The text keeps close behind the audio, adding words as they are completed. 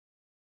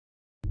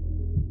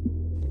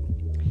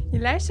Je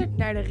luistert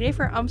naar de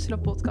River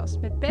Amsterdam podcast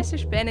met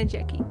pastors Ben en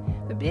Jackie.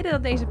 We bidden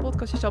dat deze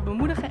podcast je zal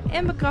bemoedigen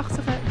en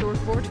bekrachtigen door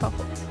het woord van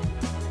God.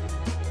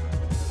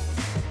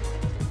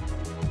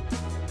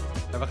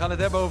 We gaan het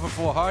hebben over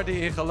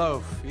volharden in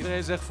geloof.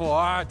 Iedereen zegt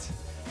volhard.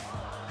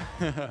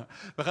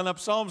 We gaan naar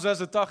Psalm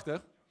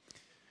 86.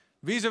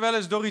 Wie is er wel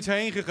eens door iets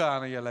heen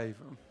gegaan in je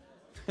leven?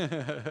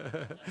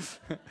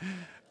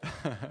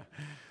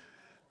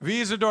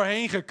 Wie is er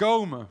doorheen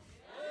gekomen?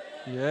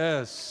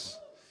 Yes.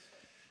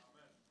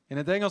 In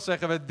het Engels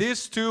zeggen we,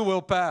 this too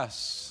will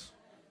pass.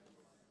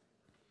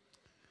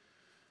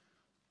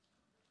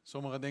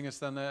 Sommige dingen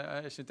staan,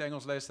 als je het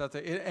Engels leest, staat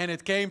er, and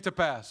it came to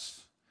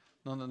pass.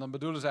 Dan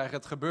bedoelen ze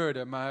eigenlijk, het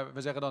gebeurde, maar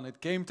we zeggen dan, it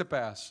came to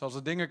pass. Als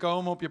er dingen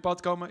komen, op je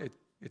pad komen,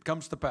 it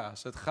comes to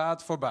pass. Het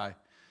gaat voorbij.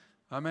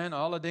 Amen.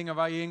 Alle dingen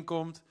waar je in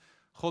komt,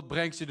 God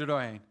brengt je er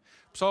doorheen.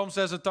 Psalm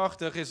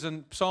 86 is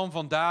een psalm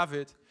van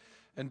David.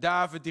 En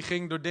David die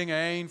ging door dingen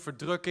heen,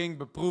 verdrukking,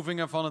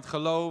 beproevingen van het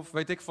geloof,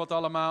 weet ik wat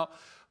allemaal.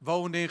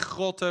 Woonde in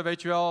grotten,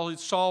 weet je wel.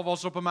 Saul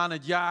was op hem aan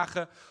het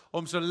jagen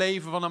om zijn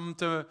leven van hem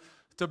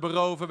te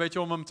beroven, weet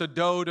je, om hem te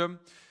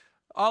doden.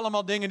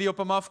 Allemaal dingen die op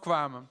hem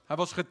afkwamen. Hij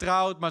was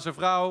getrouwd, maar zijn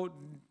vrouw,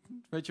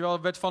 weet je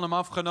wel, werd van hem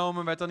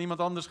afgenomen, werd aan iemand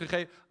anders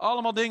gegeven.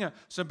 Allemaal dingen.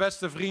 Zijn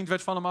beste vriend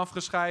werd van hem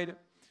afgescheiden.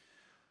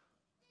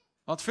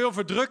 Had veel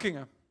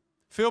verdrukkingen,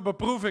 veel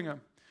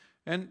beproevingen.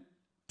 En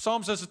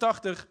Psalm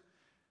 86,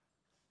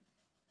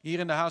 hier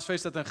in de HSV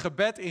staat een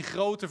gebed in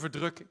grote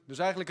verdrukking. Dus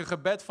eigenlijk een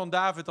gebed van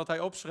David dat hij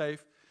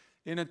opschreef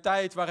in een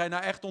tijd waar hij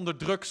nou echt onder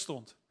druk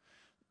stond.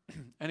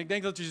 En ik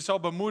denk dat je zal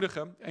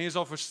bemoedigen en je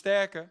zal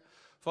versterken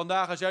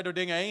vandaag als jij door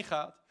dingen heen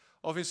gaat.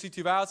 Of in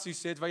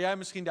situaties zit waar jij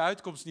misschien de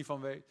uitkomst niet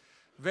van weet.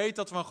 Weet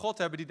dat we een God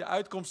hebben die de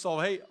uitkomst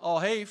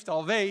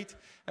al weet.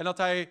 En dat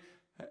hij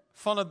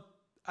van het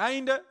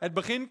einde het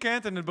begin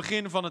kent en het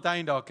begin van het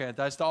einde al kent.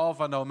 Hij is de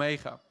Alpha en de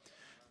Omega.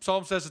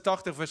 Psalm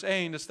 86 vers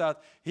 1, daar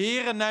staat,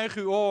 Heere, neig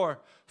uw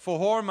oor,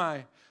 verhoor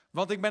mij,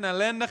 want ik ben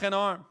ellendig en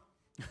arm.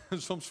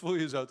 Soms voel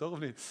je zo, toch, of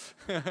niet?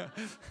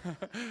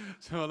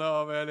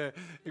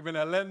 Ik ben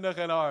ellendig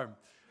en arm.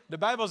 De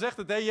Bijbel zegt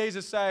het, hè?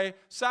 Jezus zei,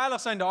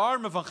 zalig zijn de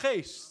armen van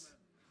geest.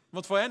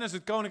 Want voor hen is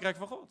het koninkrijk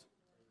van God.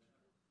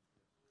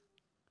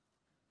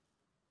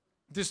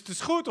 Dus het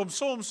is goed om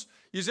soms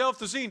jezelf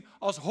te zien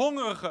als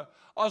hongerige,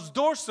 als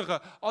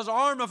dorstige, als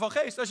armen van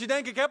geest. Als je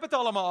denkt, ik heb het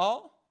allemaal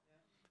al.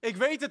 Ik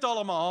weet het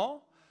allemaal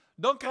al.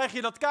 Dan krijg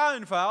je dat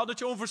Kaïn-verhaal dat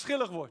je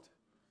onverschillig wordt.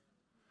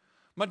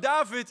 Maar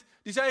David,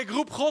 die zei, ik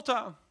roep God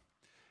aan.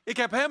 Ik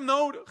heb hem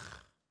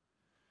nodig.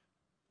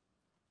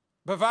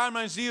 Bewaar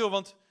mijn ziel,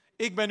 want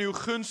ik ben uw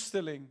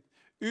gunsteling.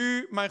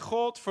 U, mijn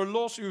God,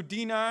 verlos uw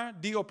dienaar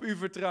die op u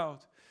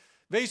vertrouwt.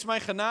 Wees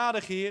mij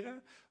genadig,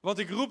 Heere, want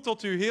ik roep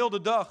tot u heel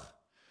de dag.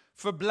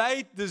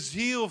 Verblijd de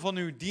ziel van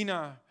uw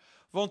dienaar,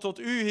 want tot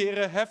u,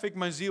 Heere, hef ik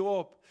mijn ziel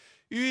op.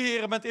 U,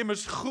 Heere, bent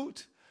immers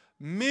goed,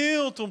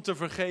 mild om te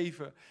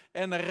vergeven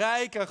en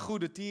rijk aan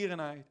goede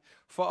tierenheid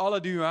voor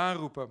allen die u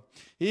aanroepen.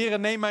 Heere,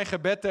 neem mijn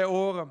gebed ter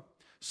oren.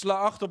 Sla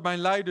acht op mijn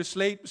luide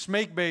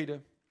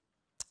smeekbeden.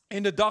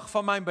 In de dag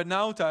van mijn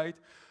benauwdheid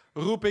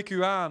roep ik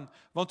u aan,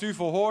 want u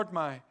verhoort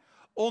mij.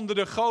 Onder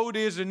de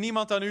goden is er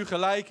niemand aan u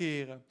gelijk,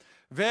 Heere.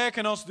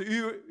 Werken als de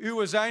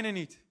uwe zijn er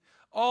niet.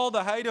 Al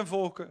de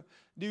heidenvolken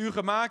die u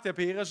gemaakt hebt,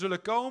 Heere,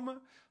 zullen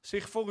komen,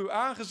 zich voor uw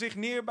aangezicht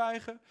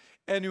neerbuigen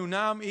en uw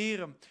naam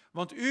eren.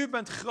 Want u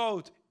bent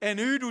groot en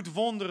u doet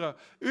wonderen.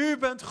 U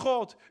bent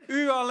God,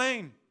 u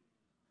alleen.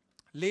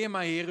 Leer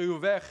mij, Heere, uw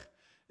weg.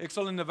 Ik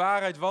zal in de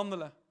waarheid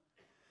wandelen.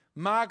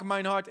 Maak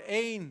mijn hart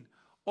één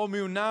om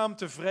uw naam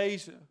te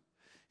vrezen.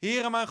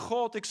 Heere mijn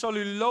God, ik zal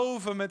u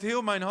loven met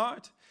heel mijn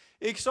hart.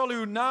 Ik zal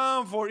uw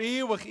naam voor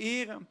eeuwig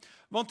eren.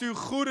 Want uw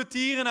goede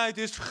tierenheid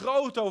is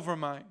groot over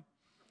mij.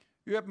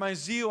 U hebt mijn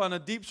ziel aan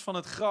het diepst van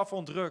het graf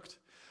ontrukt.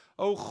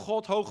 O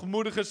God,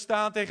 hoogmoedigen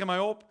staan tegen mij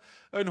op.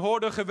 Een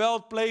horde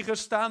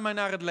geweldplegers staan mij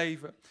naar het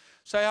leven.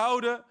 Zij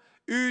houden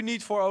u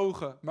niet voor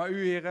ogen. Maar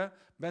u, Heere,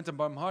 bent een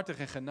barmhartig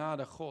en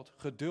genadig God.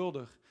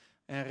 Geduldig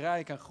en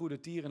rijk aan goede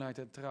tierenheid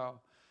en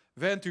trouw.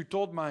 Wend u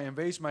tot mij en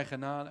wees mij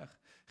genadig.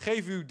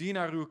 Geef uw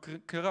dienaar uw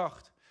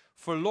kracht.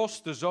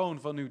 Verlos de zoon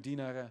van uw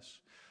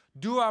dienares.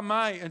 Doe aan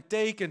mij een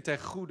teken ten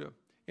goede.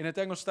 In het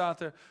Engels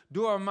staat er,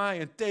 doe aan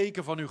mij een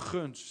teken van uw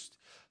gunst.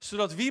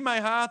 Zodat wie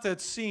mij haten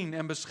het zien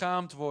en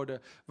beschaamd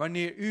worden,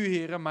 wanneer u,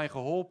 Heere, mij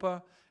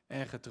geholpen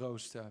en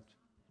getroost hebt.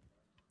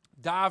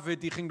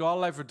 David die ging door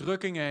allerlei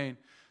verdrukkingen heen.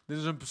 Dit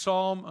is een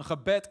psalm, een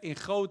gebed in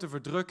grote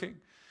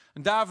verdrukking.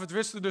 En David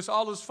wist er dus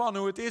alles van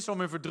hoe het is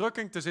om in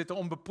verdrukking te zitten,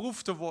 om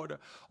beproefd te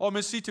worden. Om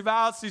in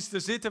situaties te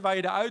zitten waar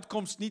je de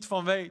uitkomst niet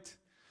van weet.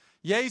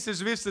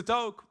 Jezus wist het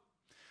ook.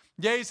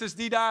 Jezus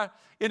die daar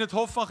in het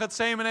hof van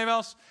Getsemane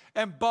was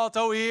en bad,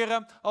 o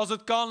Heere, als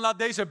het kan, laat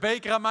deze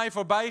beker aan mij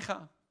voorbij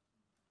gaan.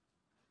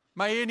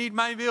 Maar Heer, niet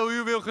mijn wil,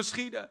 uw wil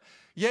geschieden.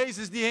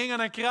 Jezus die hing aan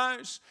een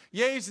kruis.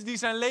 Jezus die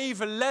zijn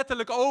leven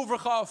letterlijk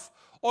overgaf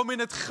om in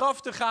het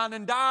graf te gaan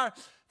en daar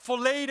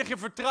volledig in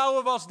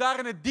vertrouwen was, daar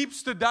in het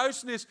diepste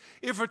duisternis,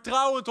 in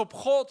vertrouwend op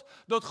God,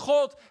 dat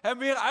God hem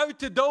weer uit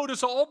de doden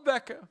zal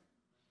opwekken.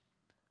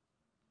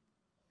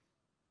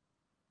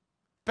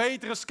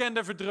 Petrus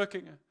kende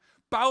verdrukkingen.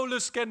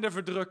 Paulus kende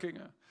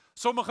verdrukkingen.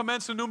 Sommige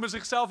mensen noemen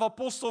zichzelf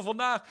apostel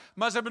vandaag,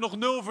 maar ze hebben nog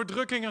 0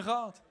 verdrukkingen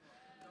gehad.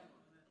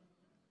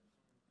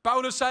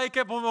 Paulus zei, ik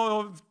heb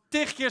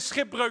 10 keer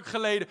schipbreuk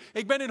geleden.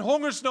 Ik ben in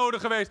hongersnoden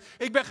geweest.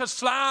 Ik ben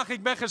geslagen,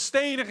 ik ben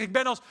gestenigd, ik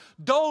ben als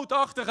dood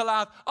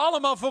achtergelaten.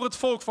 Allemaal voor het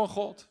volk van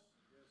God.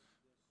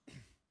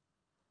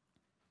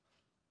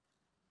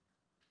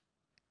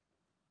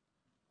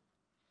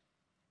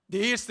 De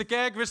eerste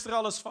kerk wist er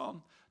alles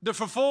van. De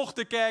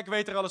vervolgde kerk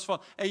weet er alles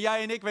van. En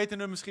jij en ik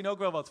weten er misschien ook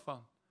wel wat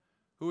van.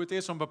 Hoe het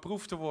is om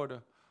beproefd te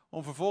worden.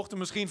 Om vervolgd te worden,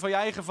 misschien van je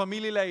eigen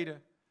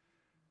familieleden.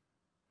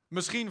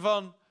 Misschien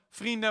van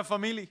vrienden en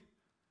familie.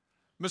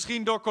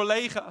 Misschien door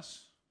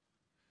collega's.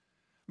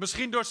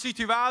 Misschien door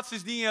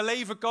situaties die in je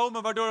leven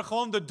komen, waardoor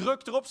gewoon de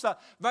druk erop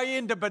staat. Waar je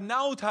in de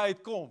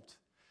benauwdheid komt.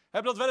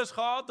 Heb je dat wel eens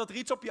gehad? Dat er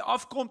iets op je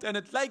afkomt en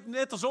het lijkt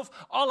net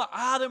alsof alle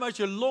adem uit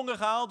je longen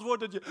gehaald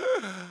wordt. Dat je...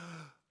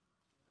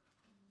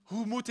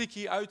 Hoe moet ik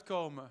hier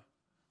uitkomen?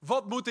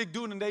 Wat moet ik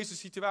doen in deze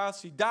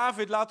situatie?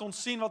 David laat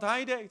ons zien wat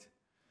hij deed.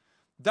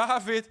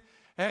 David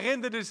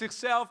herinnerde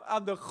zichzelf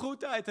aan de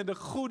goedheid en de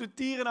goede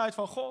tierenheid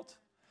van God.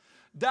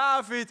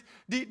 David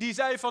die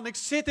zei van ik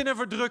zit in een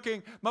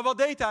verdrukking. Maar wat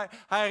deed hij?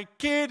 Hij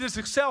keerde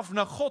zichzelf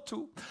naar God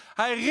toe.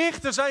 Hij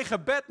richtte zijn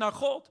gebed naar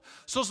God.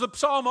 Zoals de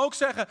psalmen ook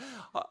zeggen.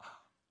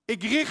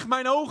 Ik richt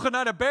mijn ogen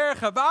naar de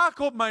bergen. Waar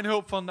komt mijn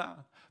hulp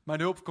vandaan? Mijn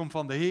hulp komt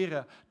van de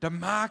Heere, de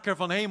maker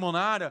van hemel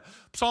en aarde.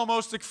 Psalm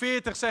hoofdstuk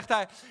 40 zegt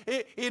hij,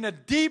 in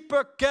het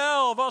diepe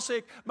kuil was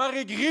ik, maar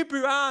ik riep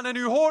u aan en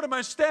u hoorde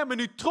mijn stem en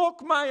u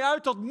trok mij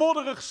uit dat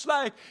modderig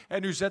slijk.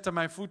 En u zette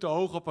mijn voeten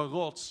hoog op een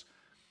rots.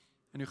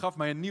 En u gaf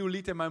mij een nieuw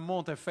lied in mijn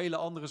mond en vele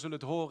anderen zullen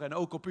het horen en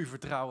ook op u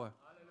vertrouwen.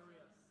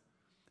 Halleluja.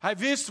 Hij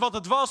wist wat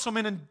het was om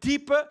in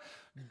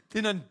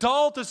een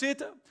dal te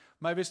zitten,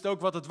 maar hij wist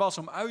ook wat het was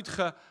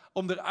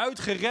om eruit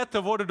gered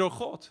te worden door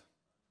God.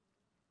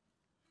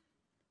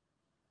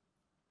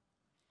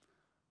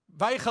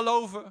 Wij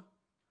geloven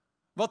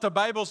wat de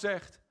Bijbel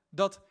zegt,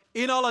 dat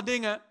in alle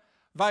dingen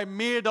wij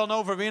meer dan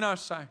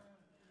overwinnaars zijn.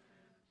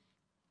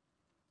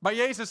 Maar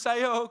Jezus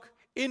zei ook,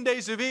 in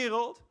deze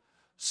wereld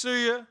zul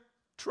je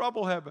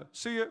trouble hebben,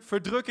 zul je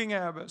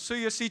verdrukkingen hebben, zul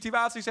je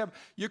situaties hebben.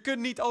 Je kunt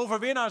niet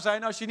overwinnaar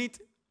zijn als je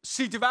niet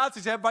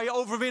situaties hebt waar je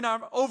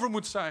overwinnaar over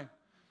moet zijn.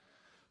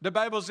 De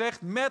Bijbel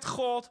zegt, met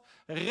God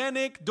ren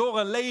ik door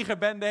een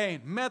legerbende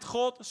heen. Met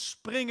God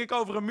spring ik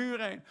over een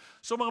muur heen.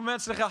 Sommige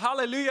mensen zeggen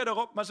halleluja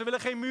erop, maar ze willen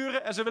geen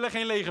muren en ze willen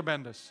geen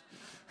legerbendes.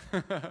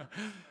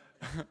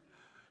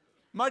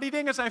 Maar die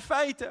dingen zijn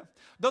feiten.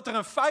 Dat er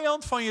een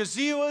vijand van je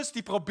ziel is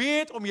die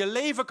probeert om je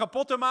leven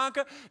kapot te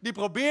maken. Die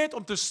probeert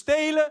om te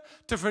stelen,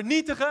 te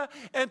vernietigen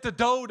en te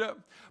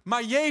doden.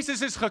 Maar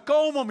Jezus is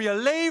gekomen om je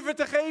leven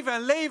te geven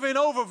en leven in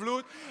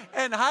overvloed.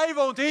 En hij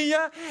woont in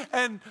je.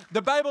 En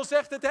de Bijbel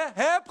zegt het, hè?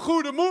 Heb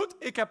goede moed,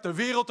 ik heb de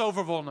wereld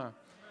overwonnen.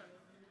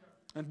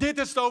 En dit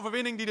is de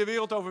overwinning die de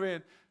wereld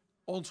overwint.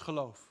 Ons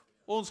geloof.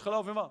 Ons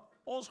geloof in wat?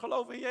 Ons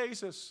geloof in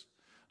Jezus.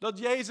 Dat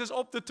Jezus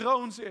op de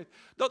troon zit.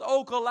 Dat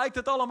ook al lijkt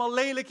het allemaal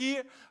lelijk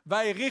hier,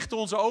 wij richten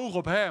onze ogen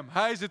op hem.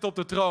 Hij zit op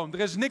de troon. Er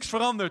is niks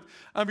veranderd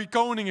aan wie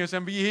koning is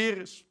en wie heer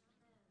is.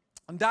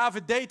 En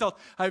David deed dat.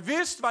 Hij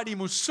wist waar hij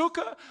moest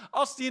zoeken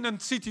als hij in een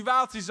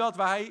situatie zat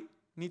waar hij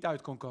niet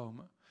uit kon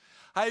komen.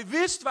 Hij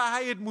wist waar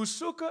hij het moest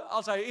zoeken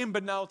als hij in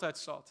benauwdheid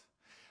zat.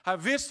 Hij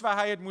wist waar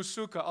hij het moest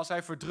zoeken als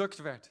hij verdrukt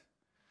werd.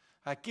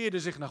 Hij keerde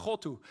zich naar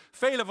God toe.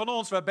 Velen van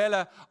ons, wij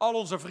bellen al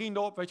onze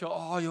vrienden op. Weet je wel,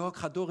 oh joh, ik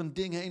ga door een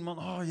ding heen, man.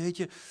 Oh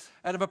jeetje.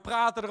 En we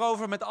praten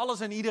erover met alles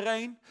en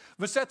iedereen.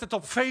 We zetten het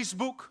op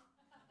Facebook.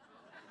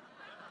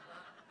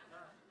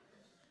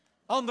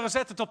 Anderen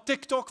zetten het op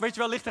TikTok. Weet je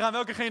wel, ligt eraan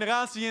welke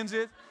generatie je in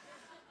zit.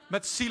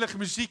 Met zielig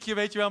muziekje,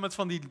 weet je wel, met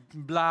van die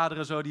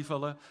bladeren zo die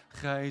vallen.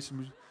 Grijze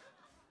muziek.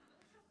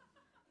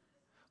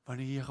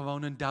 Wanneer je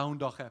gewoon een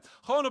downdag hebt.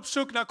 Gewoon op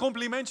zoek naar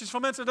complimentjes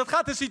van mensen. Dat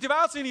gaat de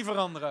situatie niet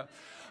veranderen.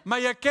 Maar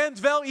je kent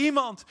wel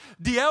iemand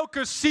die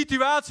elke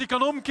situatie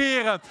kan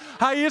omkeren.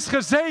 Hij is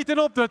gezeten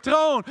op de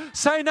troon.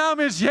 Zijn naam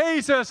is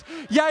Jezus.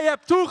 Jij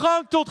hebt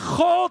toegang tot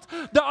God,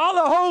 de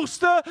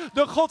Allerhoogste,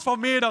 de God van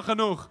meer dan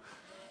genoeg.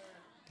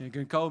 Je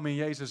kunt komen in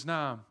Jezus'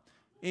 naam.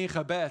 In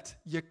gebed.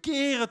 Je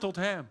keren tot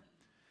hem.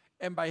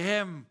 En bij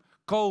hem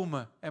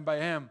komen. En bij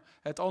hem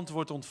het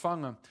antwoord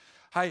ontvangen.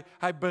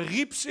 Hij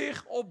beriep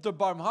zich op de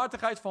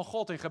barmhartigheid van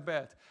God in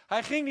gebed.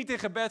 Hij ging niet in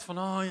gebed van,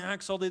 oh ja,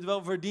 ik zal dit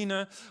wel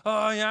verdienen.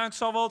 Oh ja, ik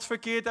zal wel het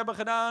verkeerd hebben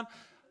gedaan.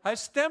 Hij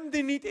stemde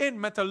niet in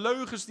met de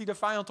leugens die de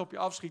vijand op je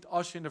afschiet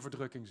als je in de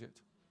verdrukking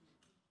zit.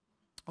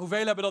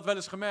 Hoeveel hebben dat wel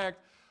eens gemerkt?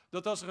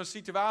 Dat als er een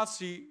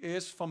situatie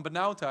is van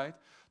benauwdheid,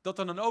 dat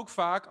er dan ook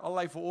vaak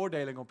allerlei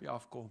veroordeling op je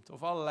afkomt.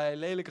 Of allerlei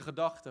lelijke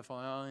gedachten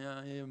van,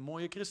 ja,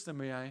 mooie christen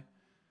ben jij.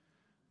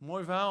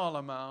 Mooi verhaal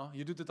allemaal.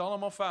 Je doet het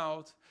allemaal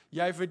fout.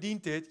 Jij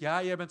verdient dit.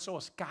 Ja, jij bent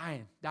zoals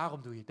Kaïn.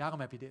 Daarom doe je het. Daarom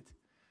heb je dit.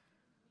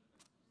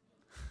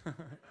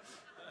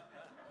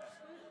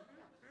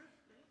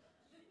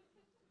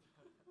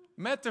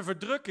 Met de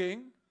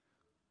verdrukking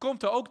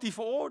komt er ook die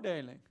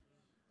veroordeling.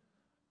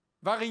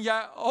 Waarin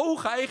je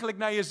ogen eigenlijk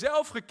naar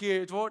jezelf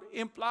gekeerd wordt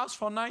in plaats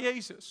van naar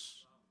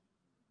Jezus.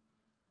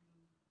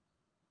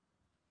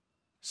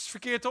 Het is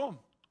verkeerd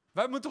om.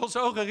 Wij moeten ons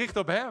ogen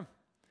richten op hem.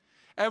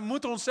 En we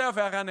moeten onszelf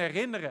eraan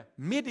herinneren,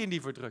 midden in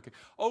die verdrukking.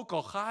 Ook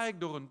al ga ik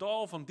door een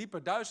dal van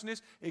diepe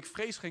duisternis, ik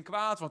vrees geen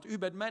kwaad, want u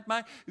bent met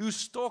mij. Uw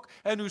stok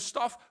en uw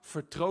staf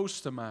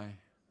vertroosten mij.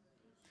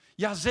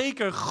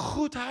 Jazeker,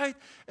 goedheid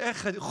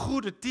en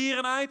goede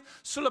tierenheid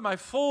zullen mij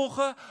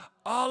volgen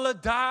alle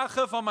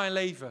dagen van mijn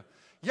leven.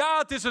 Ja,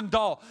 het is een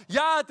dal.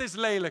 Ja, het is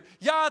lelijk.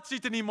 Ja, het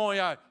ziet er niet mooi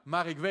uit.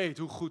 Maar ik weet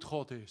hoe goed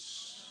God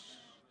is.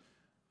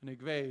 En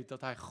ik weet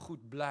dat hij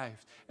goed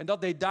blijft. En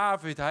dat deed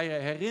David. Hij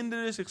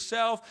herinnerde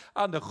zichzelf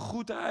aan de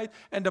goedheid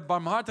en de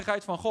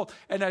barmhartigheid van God.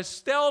 En hij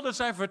stelde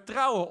zijn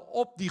vertrouwen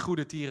op die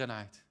goede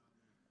tierenheid.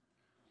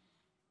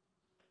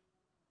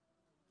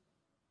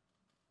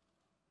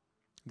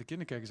 De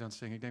kinderkerk is aan het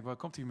zingen. Ik denk, waar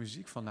komt die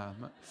muziek vandaan?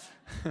 Maar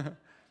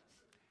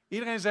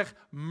iedereen zegt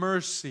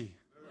mercy.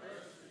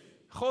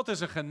 God is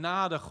een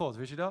genade God,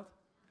 weet je dat?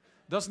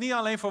 Dat is niet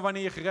alleen voor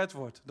wanneer je gered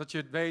wordt. Dat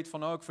je weet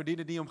van, ik verdien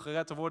het niet om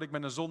gered te worden, ik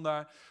ben een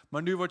zondaar.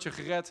 Maar nu word je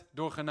gered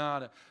door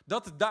genade.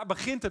 Daar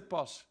begint het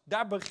pas.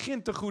 Daar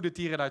begint de goede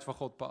tierenheid van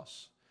God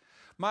pas.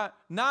 Maar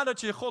nadat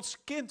je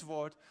Gods kind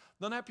wordt,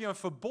 dan heb je een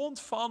verbond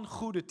van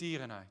goede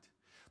tierenheid.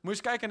 Moet je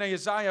eens kijken naar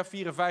Jesaja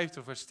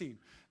 54 vers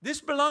 10. Dit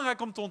is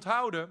belangrijk om te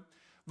onthouden,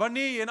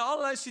 wanneer je in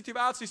allerlei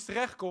situaties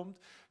terechtkomt,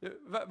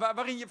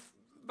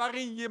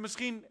 waarin je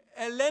misschien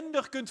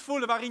ellendig kunt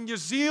voelen, waarin je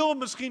ziel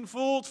misschien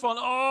voelt van,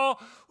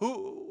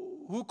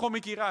 hoe kom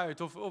ik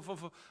hieruit?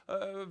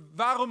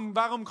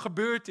 Waarom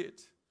gebeurt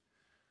dit?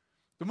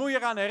 Dan moet je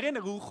eraan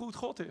herinneren hoe goed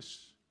God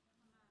is.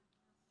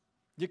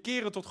 Je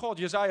keren tot God,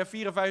 Jesaja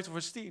 54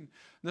 vers 10.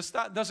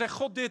 Dan zegt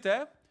God dit,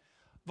 hè?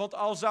 Want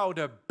al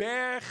zouden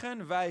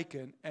bergen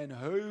wijken en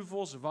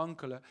heuvels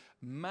wankelen,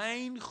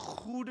 mijn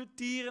goede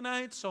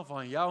tierenheid zal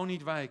van jou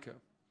niet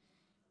wijken.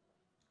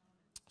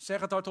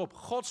 Zeg het hardop.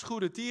 Gods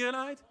goede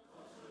tierenheid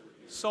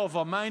zal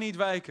van mij niet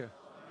wijken.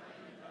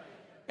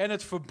 En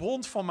het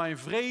verbond van mijn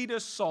vrede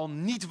zal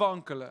niet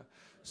wankelen,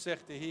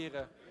 zegt de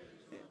Heer.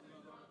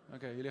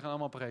 Oké, jullie gaan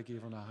allemaal preken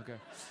hier vandaag. Okay.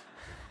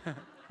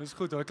 Dat is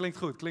goed hoor, klinkt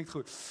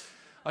goed.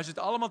 Als je het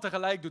allemaal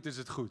tegelijk doet, is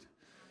het goed.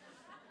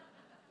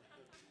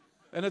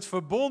 En het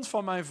verbond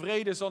van mijn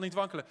vrede zal niet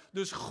wankelen.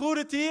 Dus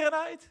goede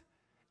tierenheid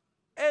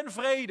en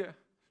vrede.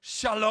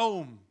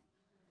 Shalom.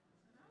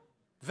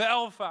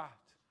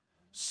 Welvaart.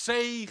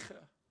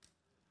 Zegen.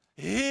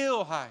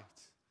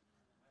 Heelheid.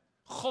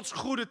 Gods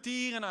goede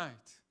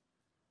tierenheid.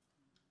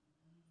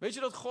 Weet je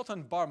dat God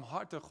een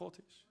barmhartig God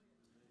is?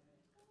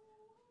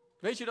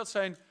 Weet je dat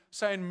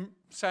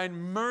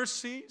zijn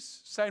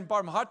mercies, zijn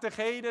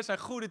barmhartigheden, zijn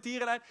goede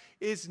tierenheid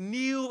is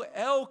nieuw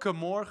elke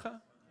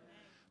morgen?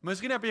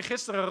 Misschien heb je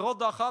gisteren een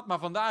rotdag gehad, maar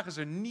vandaag is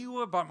er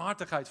nieuwe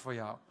barmhartigheid voor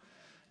jou.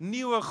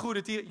 Nieuwe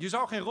goede tierenheid. Je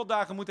zou geen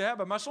rotdagen moeten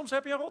hebben, maar soms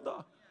heb je een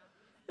rotdag.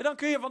 En dan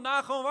kun je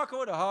vandaag gewoon wakker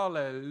worden.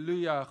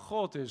 Halleluja,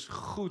 God is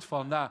goed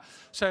vandaag.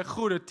 Zijn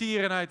goede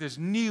tierenheid is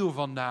nieuw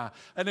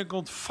vandaag. En ik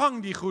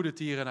ontvang die goede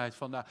tierenheid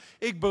vandaag.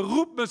 Ik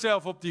beroep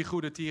mezelf op die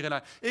goede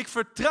tierenheid. Ik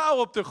vertrouw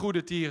op de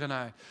goede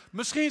tierenheid.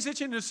 Misschien zit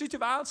je in een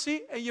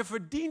situatie en je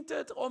verdient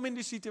het om in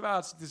die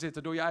situatie te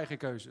zitten door je eigen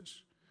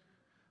keuzes.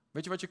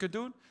 Weet je wat je kunt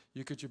doen?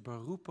 Je kunt je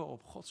beroepen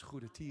op Gods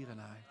goede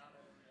tierenheid.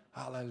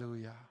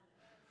 Halleluja.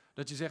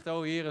 Dat je zegt,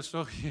 Heer,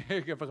 sorry,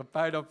 ik heb er een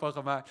puinhoop van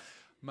gemaakt.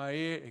 Maar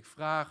Heer, ik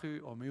vraag u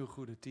om uw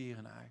goede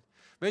tierenheid.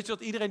 Weet je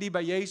dat iedereen die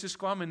bij Jezus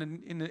kwam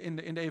in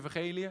de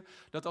evangelie,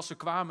 dat als ze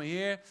kwamen,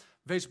 Heer,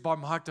 wees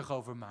barmhartig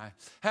over mij.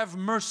 Have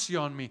mercy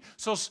on me.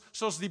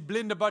 Zoals die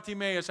blinde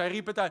Bartimaeus, hij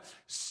riep het uit.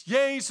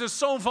 Jezus,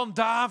 zoon van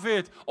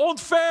David,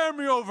 ontferm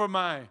u over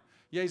mij.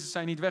 Jezus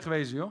zei niet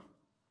wegwezen, joh.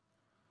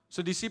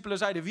 Zijn discipelen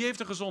zeiden, wie heeft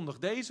er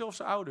gezondigd? Deze of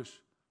zijn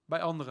ouders?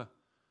 Bij anderen.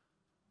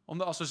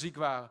 Als ze ziek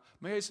waren.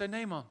 Maar Jezus zei,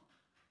 nee man.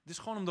 Het is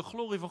gewoon om de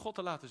glorie van God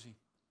te laten zien.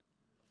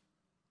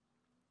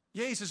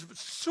 Jezus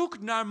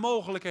zoekt naar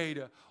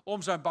mogelijkheden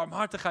om zijn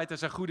barmhartigheid en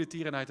zijn goede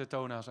tierenheid te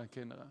tonen aan zijn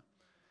kinderen.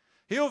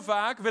 Heel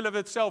vaak willen we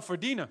het zelf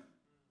verdienen.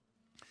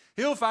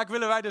 Heel vaak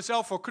willen wij er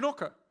zelf voor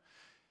knokken.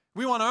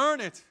 We want to earn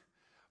it.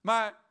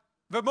 Maar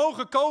we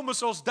mogen komen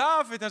zoals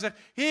David en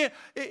zeggen, Heer,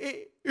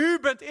 u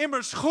bent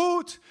immers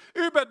goed.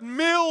 U bent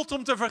mild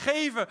om te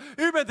vergeven.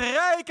 U bent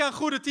rijk aan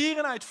goede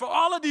tierenheid voor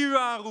allen die u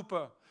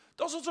aanroepen.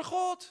 Dat is onze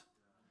God.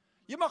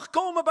 Je mag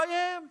komen bij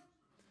hem.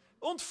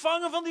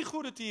 Ontvangen van die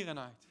goede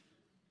tierenheid.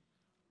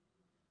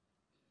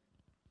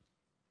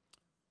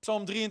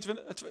 Psalm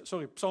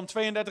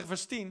 32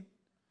 vers 10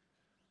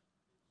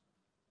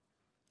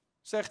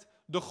 zegt,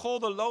 de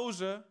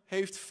goddeloze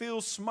heeft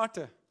veel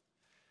smarten.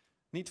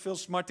 Niet veel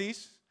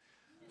smarties,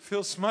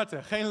 veel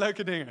smarten, geen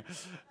leuke dingen.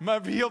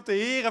 Maar wie op de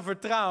Heere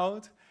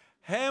vertrouwt,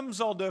 hem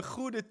zal de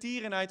goede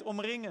tierenheid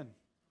omringen.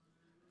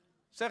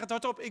 Zeg het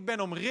hardop, ik ben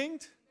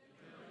omringd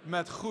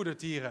met goede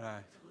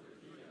tierenheid.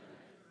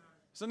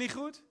 Is dat niet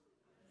goed?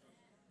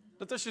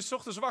 Dat als je 's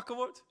ochtends wakker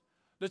wordt,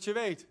 dat je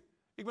weet,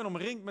 ik ben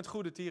omringd met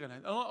goede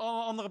tierenheid. Een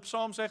andere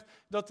psalm zegt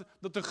dat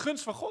de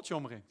gunst van God je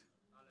omringt.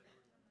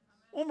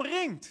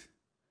 Omringd.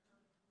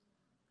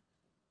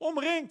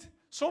 Omringd.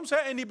 Soms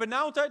in die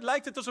benauwdheid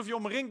lijkt het alsof je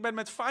omringd bent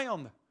met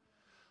vijanden.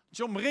 Dat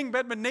je omringd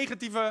bent met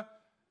negatieve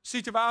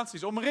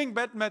situaties. Omringd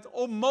bent met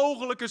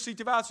onmogelijke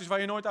situaties waar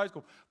je nooit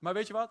uitkomt. Maar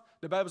weet je wat?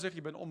 De Bijbel zegt,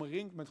 je bent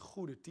omringd met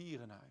goede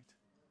tierenheid.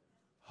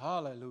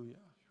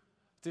 Halleluja.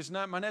 Het is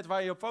maar net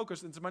waar je op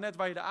focust. Het is maar net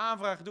waar je de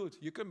aanvraag doet.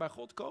 Je kunt bij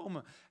God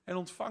komen en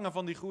ontvangen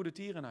van die goede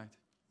tierenheid.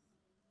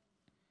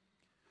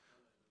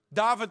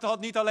 David had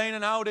niet alleen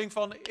een houding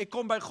van, ik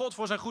kom bij God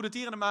voor zijn goede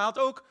tierenheid. Maar hij had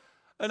ook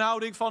een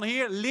houding van,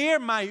 Heer,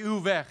 leer mij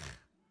uw weg.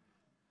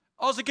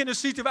 Als ik in een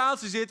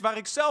situatie zit waar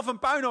ik zelf een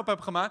puinhoop heb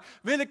gemaakt,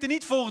 wil ik er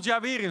niet volgend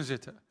jaar weer in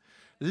zitten.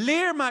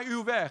 Leer mij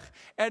uw weg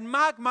en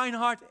maak mijn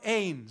hart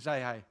één,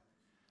 zei hij.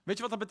 Weet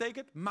je wat dat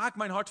betekent? Maak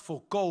mijn hart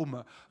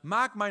volkomen.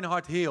 Maak mijn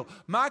hart heel.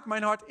 Maak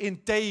mijn hart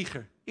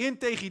integer.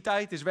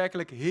 Integriteit is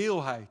werkelijk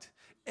heelheid.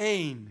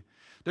 Eén.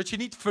 Dat je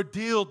niet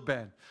verdeeld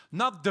bent.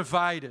 Not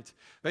divided.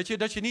 Weet je,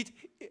 dat je niet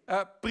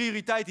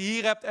prioriteiten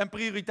hier hebt en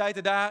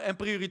prioriteiten daar en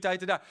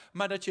prioriteiten daar.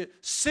 Maar dat je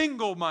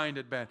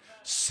single-minded bent.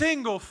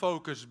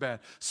 Single-focused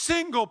bent.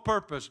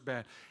 Single-purpose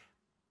bent.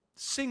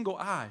 Single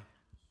eye.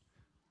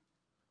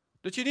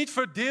 Dat je niet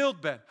verdeeld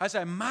bent. Hij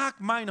zei, maak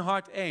mijn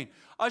hart één.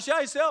 Als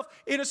jij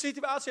zelf in een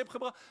situatie hebt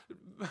gebracht,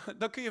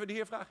 dan kun je de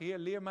Heer vragen, Heer,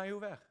 leer mij uw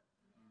weg.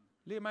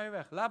 Leer mij uw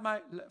weg. Laat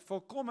mij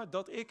voorkomen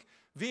dat ik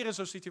weer in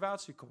zo'n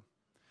situatie kom.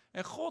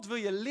 En God wil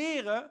je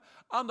leren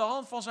aan de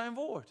hand van zijn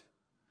woord.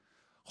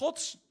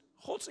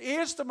 Gods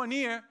eerste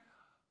manier.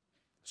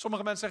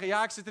 Sommige mensen zeggen,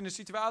 ja, ik zit in een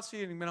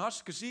situatie en ik ben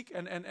hartstikke ziek.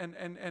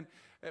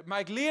 Maar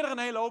ik leer er een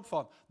hele hoop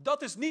van.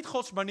 Dat is niet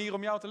Gods manier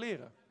om jou te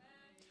leren.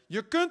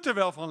 Je kunt er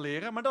wel van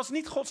leren, maar dat is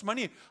niet Gods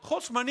manier.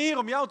 Gods manier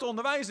om jou te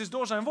onderwijzen is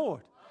door zijn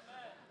woord.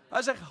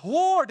 Hij zegt,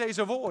 hoor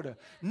deze woorden.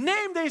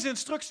 Neem deze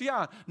instructie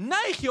aan.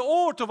 Neig je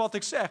oor tot wat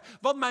ik zeg.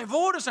 Want mijn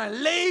woorden zijn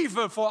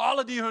leven voor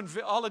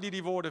alle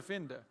die woorden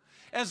vinden.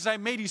 En ze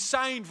zijn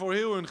medicijn voor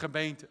heel hun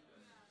gemeente.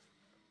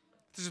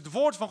 Het is het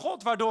woord van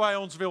God waardoor hij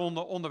ons wil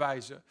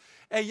onderwijzen.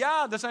 En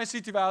ja, er zijn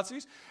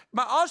situaties.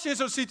 Maar als je in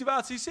zo'n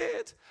situatie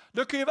zit,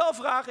 dan kun je wel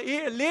vragen,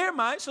 Heer, leer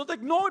mij, zodat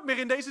ik nooit meer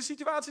in deze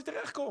situatie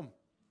terechtkom.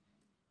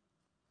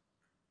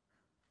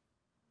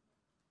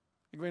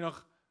 Ik weet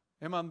nog,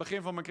 helemaal aan het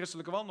begin van mijn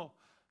christelijke wandel.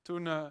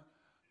 Toen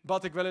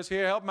bad ik wel eens,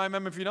 Heer, help mij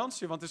met mijn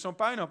financiën, want het is zo'n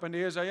puinhoop. En de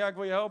Heer zei, ja, ik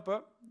wil je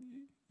helpen.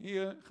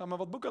 Hier, ga maar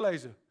wat boeken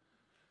lezen.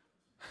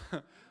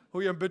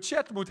 Hoe je een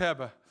budget moet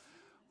hebben.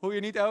 Hoe je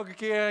niet elke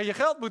keer je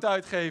geld moet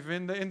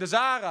uitgeven in de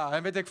Zara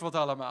en weet ik wat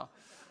allemaal.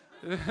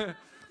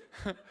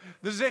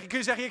 Dus kun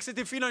je zeggen, ik zit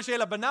in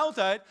financiële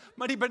benauwdheid,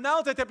 maar die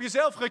benauwdheid heb je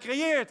zelf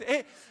gecreëerd.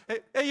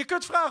 En je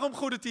kunt vragen om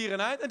goede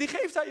tierenheid en die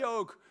geeft hij je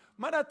ook.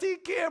 Maar na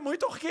 10 keer moet je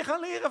toch een keer gaan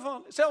leren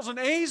van. Zelfs een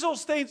ezel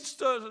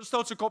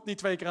stoot zijn kop niet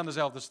 2 keer aan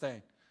dezelfde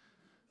steen.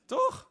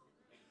 Toch?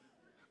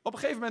 Op een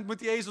gegeven moment moet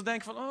die ezel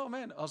denken van, oh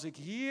man, als ik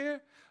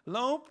hier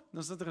loop,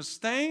 dan staat er een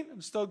steen,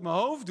 dan stoot mijn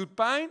hoofd, doet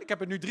pijn. Ik heb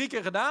het nu 3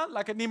 keer gedaan,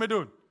 laat ik het niet meer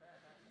doen.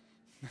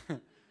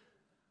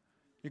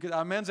 Je kunt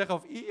amen zeggen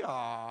of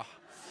ja.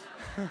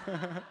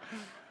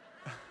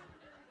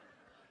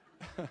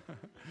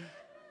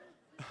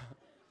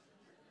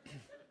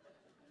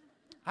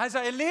 Hij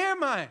zei, leer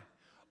mij.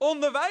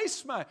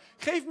 Onderwijs mij.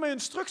 Geef me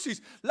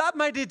instructies. Laat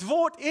mij dit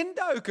woord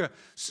induiken.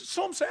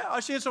 Soms,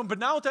 als je in zo'n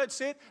benauwdheid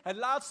zit, het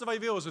laatste wat je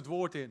wil is het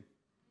woord in.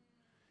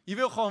 Je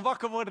wil gewoon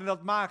wakker worden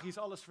dat magisch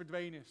alles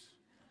verdwenen is.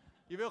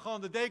 Je wil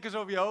gewoon de dekens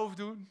over je hoofd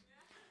doen.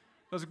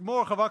 Als ik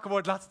morgen wakker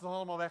word, laat het dan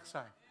allemaal weg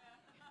zijn.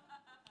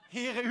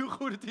 Heere, uw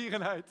goede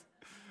tierenheid.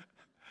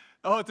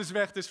 Oh, het is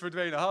weg, het is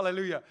verdwenen.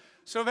 Halleluja.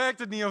 Zo werkt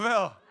het niet, of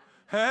wel?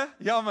 Hè?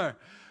 Jammer.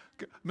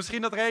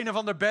 Misschien dat er een of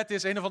ander bed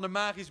is, een of ander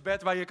magisch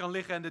bed waar je kan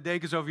liggen en de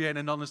dekens over je heen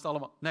en dan is het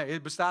allemaal. Nee,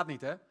 het bestaat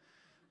niet, hè?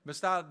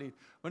 Bestaat niet.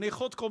 Wanneer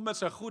God komt met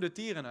zijn goede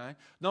tierenheid,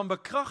 dan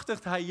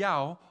bekrachtigt hij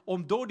jou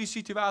om door die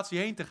situatie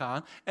heen te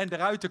gaan en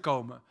eruit te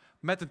komen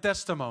met een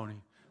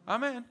testimony.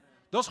 Amen.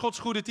 Dat is Gods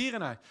goede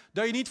tierenheid.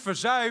 Dat je niet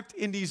verzuipt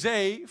in die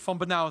zee van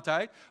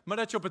benauwdheid, maar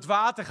dat je op het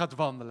water gaat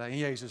wandelen in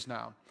Jezus'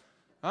 naam.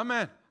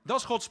 Amen. Dat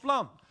is Gods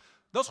plan.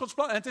 Dat is Gods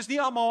plan. En het is niet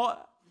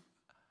allemaal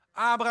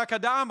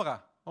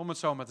abracadabra, om het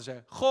zo maar te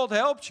zeggen. God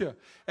helpt je.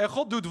 En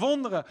God doet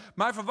wonderen.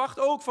 Maar hij verwacht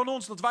ook van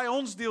ons dat wij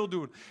ons deel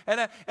doen.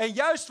 En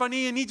juist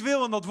wanneer je niet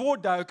wil in dat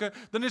woord duiken,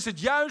 dan is het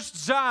juist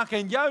zaak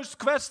en juist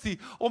kwestie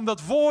om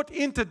dat woord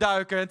in te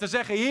duiken. En te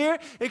zeggen,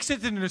 Heer, ik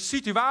zit in een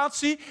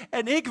situatie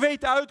en ik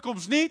weet de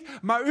uitkomst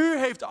niet. Maar u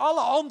heeft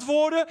alle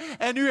antwoorden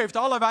en u heeft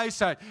alle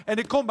wijsheid. En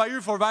ik kom bij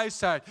u voor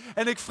wijsheid.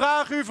 En ik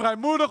vraag u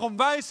vrijmoedig om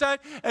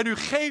wijsheid. En u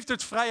geeft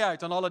het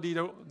vrijheid aan alle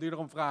die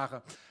erom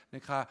vragen.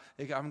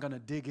 I'm gonna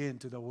dig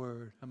into the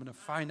word. I'm gonna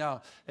find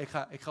out.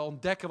 Ik ga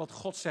ontdekken wat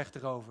God zegt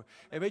erover.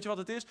 En weet je wat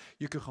het is?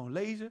 Je kunt gewoon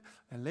lezen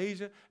en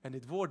lezen en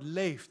dit woord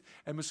leeft.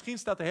 En misschien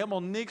staat er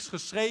helemaal niks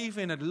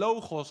geschreven in het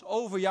logos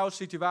over jouw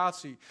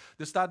situatie.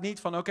 Er staat niet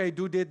van, oké,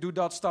 doe dit, doe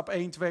dat, stap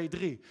 1, 2,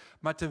 3.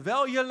 Maar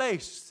terwijl je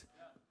leest,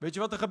 weet je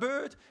wat er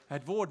gebeurt?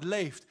 Het woord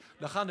leeft.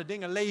 Dan gaan de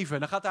dingen leven.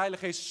 Dan gaat de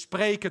Heilige Geest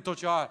spreken tot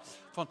je hart.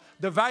 Van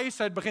de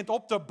wijsheid begint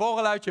op te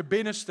borrelen uit je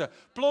binnenste.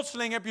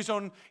 Plotseling heb je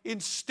zo'n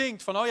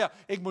instinct van, oh ja,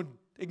 ik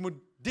moet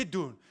dit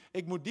doen.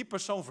 Ik moet die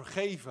persoon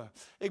vergeven.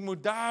 Ik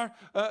moet daar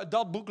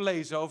dat boek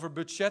lezen over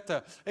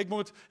budgetten.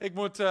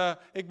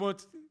 Ik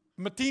moet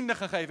mijn tiende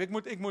gaan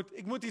geven.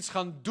 Ik moet iets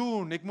gaan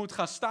doen. Ik moet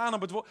gaan staan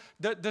op het woord.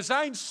 Er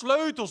zijn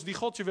sleutels die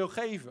God je wil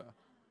geven.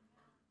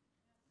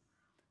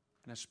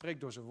 En hij spreekt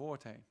door zijn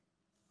woord heen.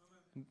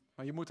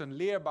 Maar je moet een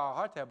leerbaar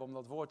hart hebben om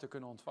dat woord te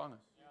kunnen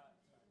ontvangen.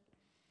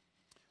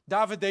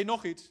 David deed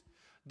nog iets.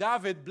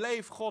 David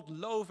bleef God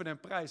loven en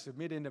prijzen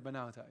midden in de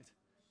benauwdheid.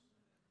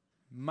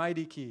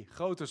 Mighty key,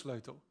 grote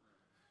sleutel.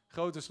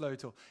 Grote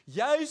sleutel.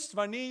 Juist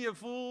wanneer je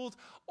voelt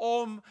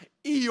om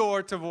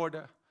Eeyore te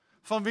worden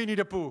van Winnie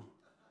de Pooh.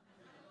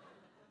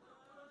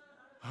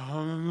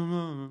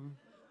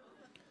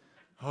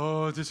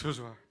 Oh, het is zo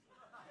zwaar.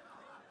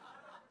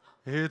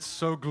 It's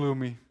so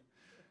gloomy.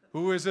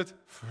 Hoe is het?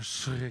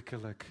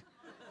 Verschrikkelijk.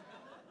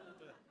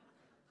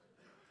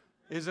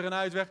 Is er een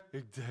uitweg?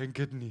 Ik denk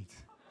het niet.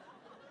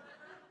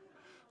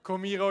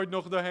 Kom hier ooit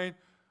nog doorheen?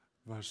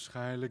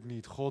 Waarschijnlijk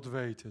niet. God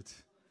weet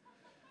het.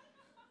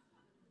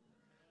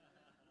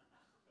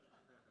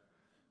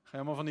 Ga je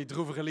allemaal van die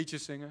droevige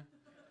liedjes zingen?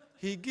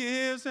 He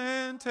gives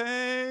and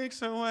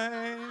takes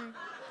away.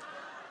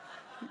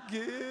 He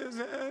gives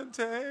and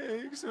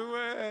takes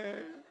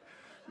away.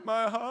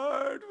 My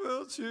heart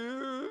will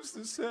choose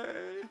to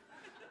say.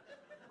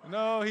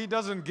 No, he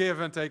doesn't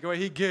give and take away.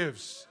 He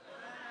gives.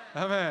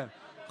 Amen.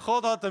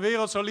 God had de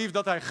wereld zo lief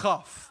dat hij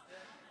gaf.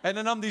 En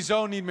dan nam die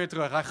zoon niet meer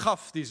terug. Hij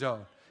gaf die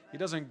zoon. He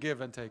doesn't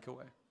give and take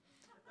away.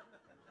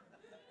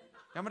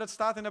 Ja, maar dat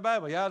staat in de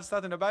Bijbel. Ja, dat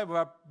staat in de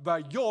Bijbel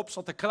waar Job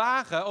zat te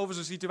klagen over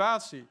zijn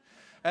situatie.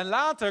 En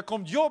later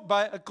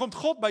komt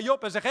God bij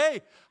Job en zegt,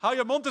 hey, hou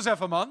je mond eens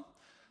even, man.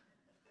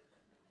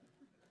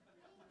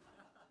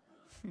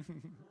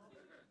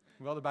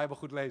 Wel de Bijbel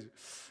goed lezen.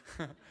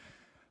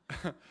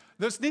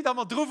 Dus niet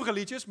allemaal droevige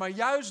liedjes, maar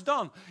juist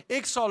dan.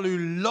 Ik zal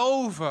u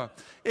loven.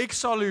 Ik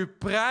zal u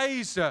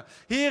prijzen.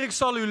 Heer, ik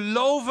zal u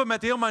loven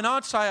met heel mijn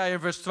hart, zei hij in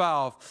vers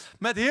 12.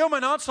 Met heel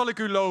mijn hart zal ik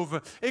u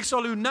loven. Ik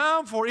zal uw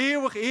naam voor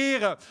eeuwig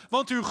eren.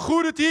 Want uw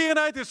goede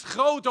tierenheid is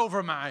groot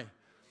over mij.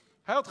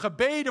 Hij had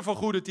gebeden voor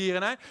goede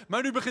tierenheid.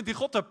 Maar nu begint hij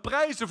God te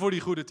prijzen voor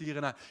die goede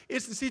tierenheid.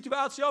 Is de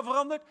situatie al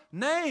veranderd?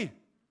 Nee.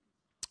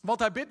 Want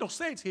hij bidt nog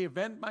steeds, Heer,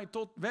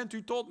 wend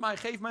u tot mij,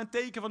 geef mij een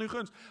teken van uw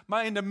gunst.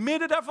 Maar in de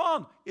midden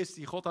daarvan is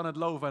hij God aan het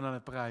loven en aan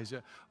het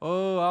prijzen.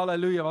 Oh,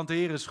 halleluja, want de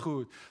Heer is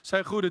goed.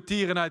 Zijn goede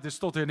tierenheid is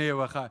tot in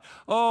eeuwigheid.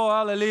 Oh,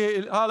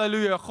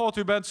 halleluja, God,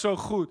 u bent zo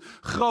goed.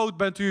 Groot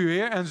bent u,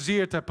 Heer, en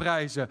zeer te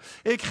prijzen.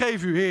 Ik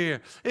geef u,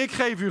 Heer, ik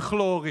geef u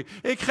glorie.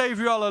 Ik geef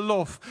u alle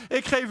lof.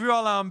 Ik geef u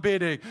alle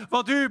aanbidding.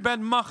 Want u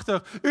bent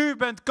machtig. U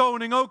bent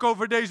koning ook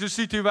over deze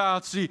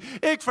situatie.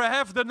 Ik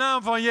verhef de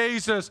naam van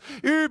Jezus.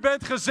 U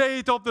bent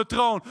gezeten op de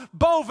troon,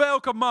 boven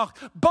elke macht,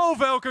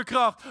 boven elke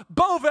kracht,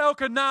 boven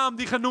elke naam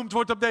die genoemd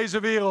wordt op deze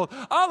wereld.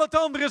 Al het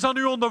andere is aan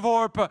u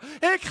onderworpen.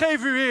 Ik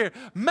geef u Heer,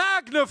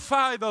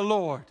 magnify the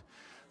Lord.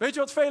 Weet je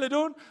wat velen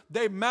doen?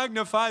 They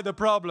magnify the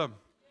problem.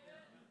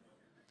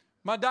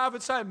 Maar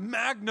David zei,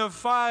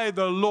 magnify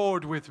the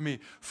Lord with me.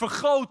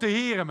 Vergroot de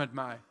Heer met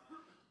mij.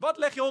 Wat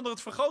leg je onder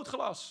het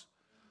vergrootglas?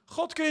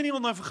 God kun je niet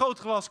onder een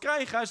vergrootglas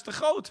krijgen, hij is te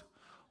groot.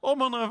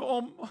 Om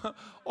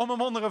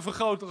hem onder een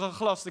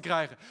vergrootglas te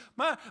krijgen.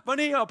 Maar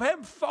wanneer je op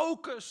hem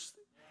focust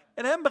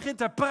en hem begint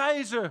te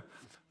prijzen.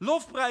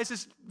 Lofprijs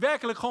is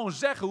werkelijk gewoon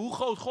zeggen hoe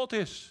groot God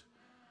is.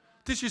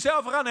 Het is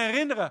jezelf eraan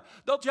herinneren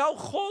dat jouw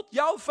God,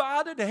 jouw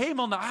Vader, de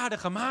hemel en de aarde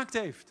gemaakt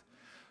heeft.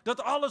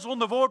 Dat alles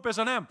onderworpen is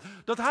aan hem.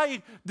 Dat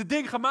hij de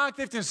ding gemaakt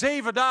heeft in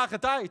 7 dagen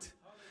tijd.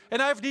 En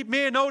hij heeft niet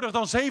meer nodig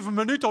dan 7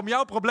 minuten om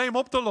jouw probleem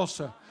op te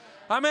lossen.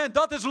 Amen,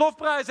 dat is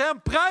lofprijs.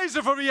 Hem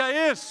prijzen voor wie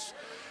hij is.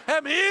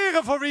 Hem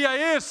eren voor wie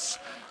hij is.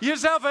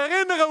 Jezelf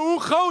herinneren hoe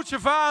groot je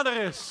Vader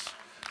is.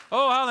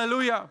 Oh,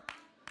 halleluja.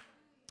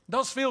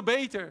 Dat is veel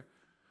beter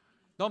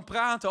dan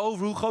praten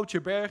over hoe groot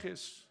je berg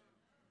is.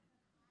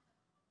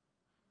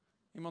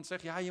 Iemand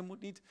zegt, ja, je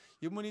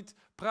moet niet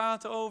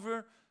praten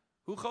over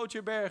hoe groot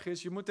je berg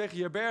is. Je moet tegen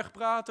je berg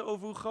praten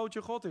over hoe groot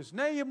je God is.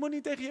 Nee, je moet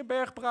niet tegen je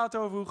berg praten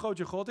over hoe groot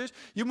je God is.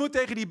 Je moet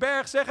tegen die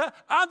berg zeggen,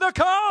 aan de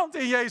kant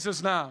in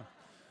Jezus' naam.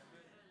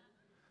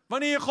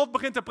 Wanneer je God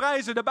begint te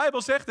prijzen, de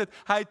Bijbel zegt het,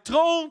 hij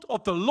troont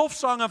op de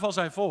lofzangen van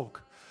zijn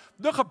volk.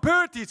 Er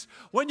gebeurt iets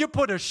when you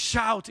put a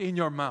shout in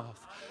your mouth.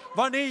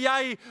 Wanneer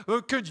jij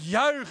kunt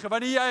juichen,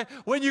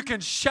 when you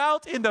can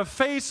shout in the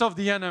face of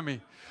the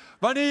enemy.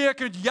 Wanneer je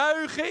kunt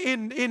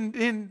juichen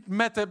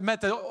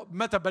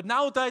met de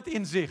benauwdheid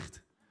in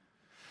zicht.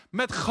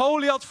 Met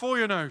Goliath voor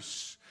je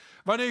neus.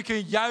 Wanneer je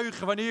kunt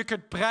juichen, wanneer je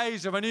kunt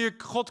prijzen, wanneer je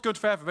God kunt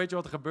verheffen. Weet je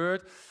wat er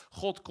gebeurt?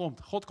 God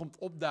komt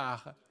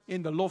opdagen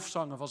in de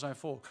lofzangen van zijn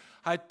volk.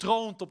 Hij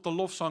troont op de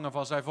lofzangen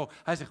van zijn volk.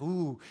 Hij zegt,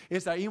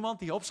 is daar iemand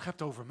die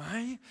opschept over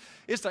mij?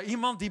 Is daar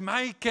iemand die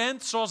mij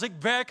kent zoals ik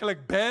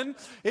werkelijk ben?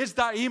 Is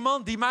daar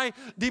iemand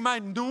die mij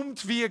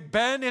noemt wie ik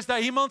ben? Is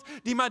daar iemand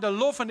die mij de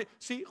lof en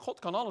Zie, God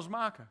kan alles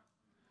maken.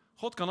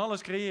 God kan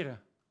alles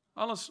creëren.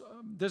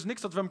 Er is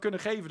niks dat we hem kunnen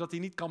geven dat hij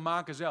niet kan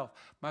maken zelf.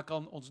 Maar hij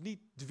kan ons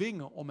niet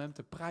dwingen om hem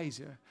te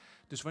prijzen.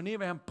 Dus wanneer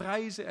we hem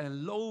prijzen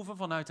en loven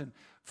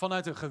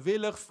vanuit een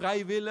gewillig,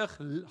 vrijwillig,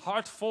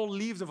 hart vol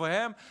liefde voor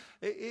hem.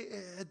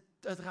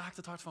 Het raakt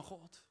het hart van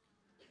God.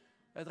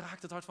 Het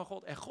raakt het hart van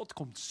God. En God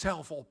komt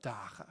zelf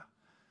opdagen.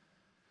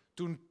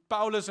 Toen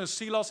Paulus en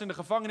Silas in de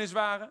gevangenis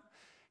waren,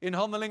 in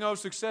Handelingen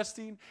hoofdstuk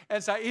 16,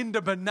 en zij in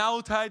de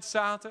benauwdheid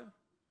zaten,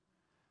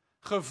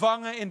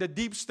 gevangen in de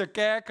diepste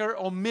kerker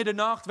om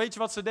middernacht. Weet je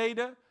wat ze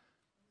deden?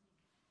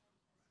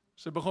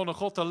 Ze begonnen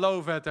God te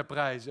loven en te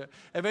prijzen.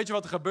 En weet je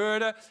wat er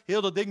gebeurde?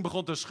 Heel dat ding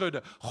begon te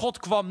schudden. God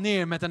kwam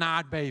neer met een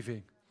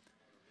aardbeving.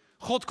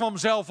 God kwam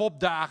zelf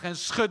opdagen en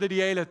schudde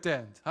die hele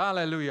tent.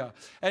 Halleluja.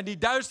 En die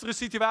duistere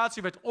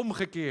situatie werd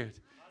omgekeerd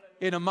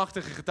in een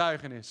machtige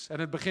getuigenis. En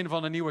het begin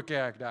van een nieuwe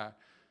kerk daar.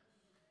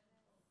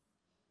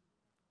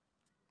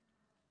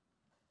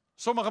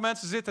 Sommige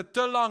mensen zitten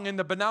te lang in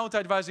de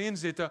benauwdheid waar ze in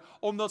zitten,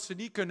 omdat ze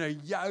niet kunnen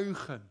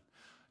juichen.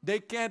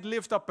 They can't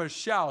lift up a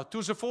shout.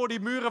 Toen ze voor die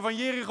muren van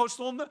Jericho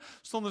stonden,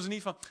 stonden ze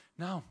niet van,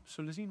 nou, we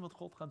zullen zien wat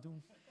God gaat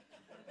doen.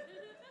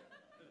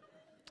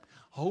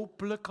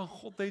 Hopelijk kan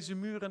God deze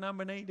muren naar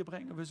beneden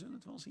brengen. We zullen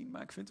het wel zien,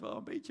 maar ik vind het wel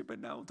een beetje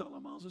benauwd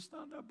allemaal. Ze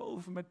staan daar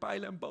boven met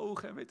pijlen en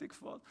bogen en weet ik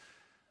veel wat.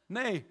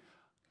 Nee,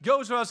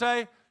 Jozua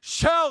zei,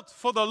 shout,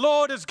 for the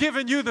Lord has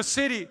given you the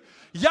city.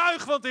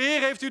 Juich, want de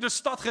Heer heeft u de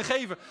stad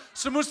gegeven.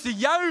 Ze moesten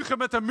juichen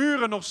met de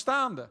muren nog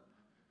staande.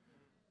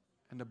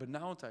 En de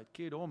benauwdheid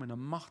keerde om in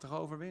een machtige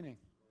overwinning.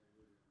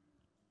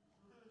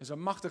 Het is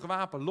een machtig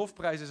wapen.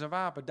 Lofprijs is een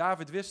wapen.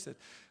 David wist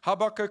het.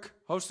 Habakkuk,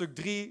 hoofdstuk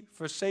 3,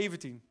 vers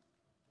 17.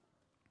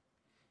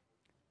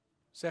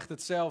 Zegt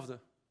hetzelfde.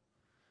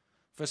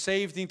 Vers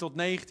 17 tot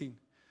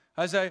 19.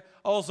 Hij zei,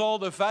 al zal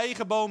de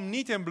vijgenboom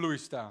niet in bloei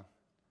staan.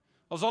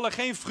 Al zal er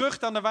geen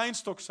vrucht aan de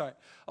wijnstok zijn.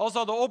 Al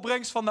zal de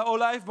opbrengst van de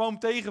olijfboom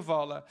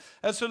tegenvallen.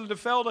 En zullen de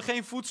velden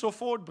geen voedsel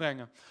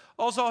voortbrengen.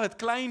 Al zal het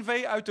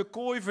kleinvee uit de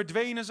kooi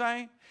verdwenen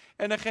zijn.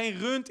 En er geen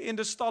rund in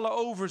de stallen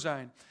over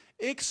zijn.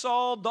 Ik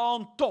zal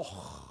dan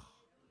toch.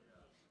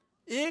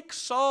 Ik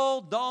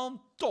zal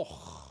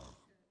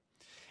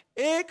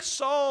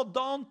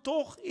dan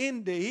toch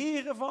in de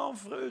Heere van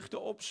vreugde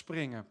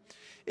opspringen.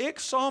 Ik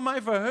zal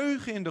mij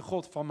verheugen in de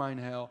God van mijn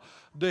heil.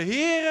 De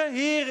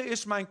Heere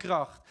is mijn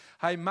kracht.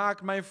 Hij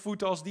maakt mijn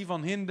voeten als die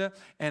van hinden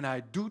en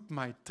hij doet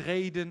mij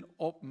treden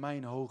op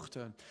mijn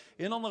hoogte.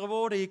 In andere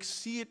woorden, ik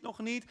zie het nog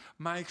niet,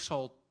 maar ik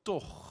zal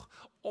toch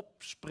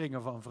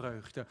opspringen van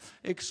vreugde.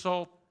 Ik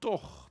zal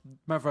toch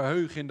me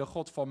verheugen in de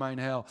God van mijn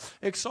heil.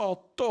 Ik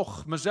zal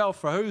toch mezelf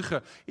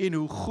verheugen in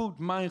hoe goed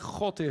mijn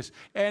God is.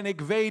 En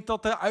ik weet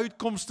dat de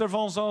uitkomst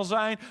ervan zal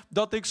zijn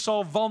dat ik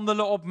zal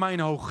wandelen op mijn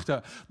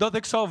hoogte. Dat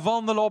ik zal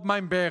wandelen op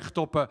mijn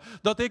bergtoppen.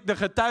 Dat ik de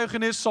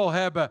getuigenis zal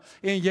hebben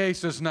in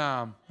Jezus'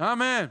 naam.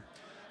 Amen.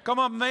 Kom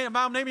op,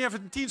 waarom neem je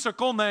even 10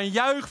 seconden en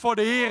juich voor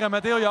de Heer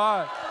met heel je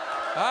hart.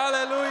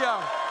 Halleluja.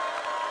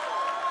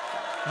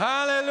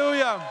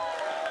 Halleluja.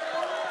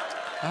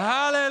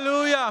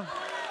 Halleluja.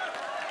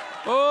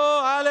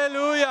 Oh,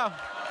 halleluja.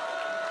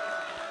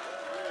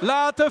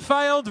 Laat de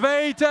vijand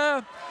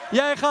weten.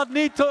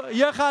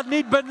 Je gaat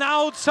niet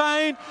benauwd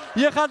zijn.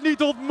 Je gaat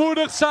niet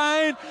ontmoedigd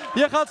zijn.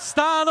 Je gaat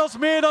staan als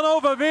meer dan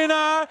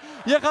overwinnaar.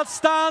 Je gaat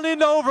staan in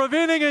de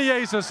overwinning in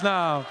Jezus'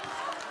 naam.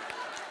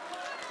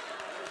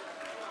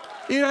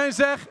 Iedereen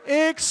zegt,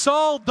 ik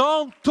zal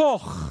dan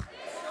toch.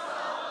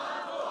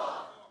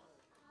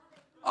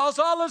 Als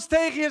alles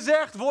tegen je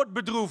zegt, word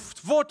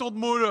bedroefd, word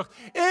ontmoedigd.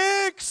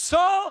 Ik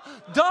zal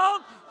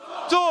dan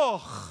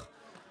toch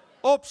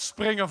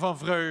opspringen van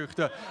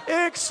vreugde.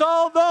 Ik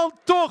zal dan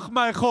toch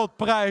mijn God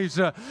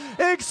prijzen.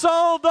 Ik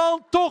zal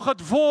dan toch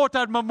het woord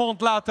uit mijn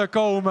mond laten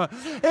komen.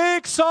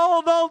 Ik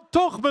zal dan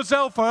toch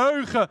mezelf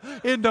verheugen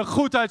in de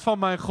goedheid van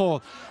mijn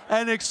God.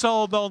 En ik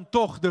zal dan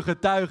toch de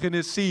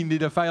getuigenis zien die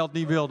de vijand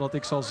niet wil dat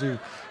ik zal zien.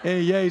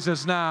 In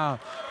Jezus' naam.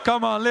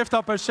 Come on, lift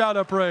up a shout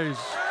of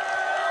praise.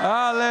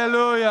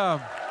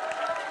 Halleluja.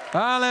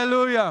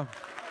 Halleluja.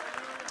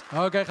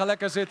 Oké, ga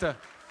lekker zitten.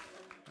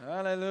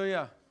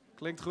 Halleluja.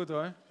 Klinkt goed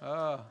hoor.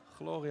 Ah,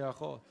 gloria aan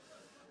God.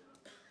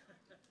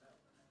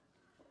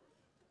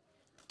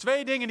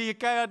 2 dingen die je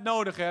keihard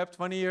nodig hebt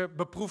wanneer je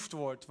beproefd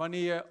wordt.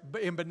 Wanneer je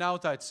in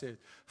benauwdheid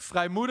zit.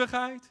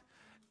 Vrijmoedigheid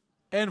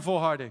en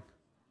volharding.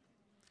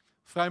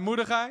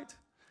 Vrijmoedigheid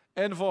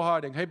en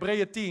volharding.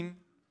 Hebreeën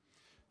 10,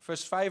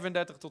 vers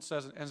 35 tot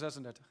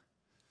 36.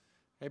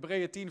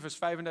 Hebreeën 10, vers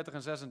 35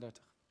 en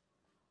 36.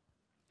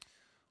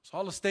 Als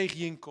alles tegen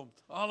je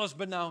inkomt, alles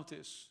benauwd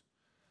is.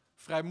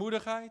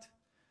 Vrijmoedigheid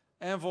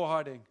en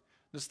volharding.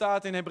 Er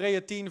staat in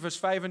Hebreeën 10, vers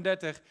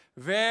 35.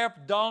 Werp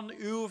dan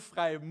uw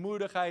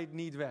vrijmoedigheid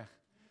niet weg.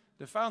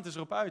 De vijand is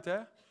erop uit, hè?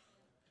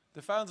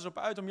 De vijand is erop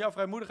uit om jouw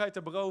vrijmoedigheid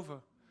te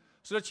beroven.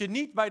 Zodat je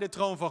niet bij de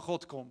troon van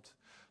God komt.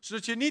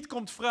 Zodat je niet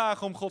komt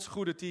vragen om Gods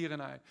goede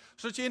tierenheid.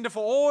 Zodat je in de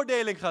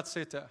veroordeling gaat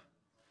zitten.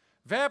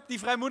 Werp die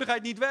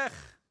vrijmoedigheid niet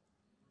weg.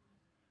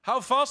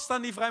 Hou vast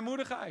aan die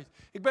vrijmoedigheid.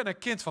 Ik ben een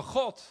kind van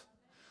God.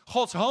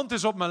 Gods hand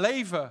is op mijn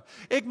leven.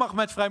 Ik mag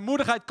met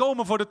vrijmoedigheid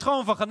komen voor de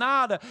troon van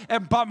genade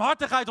en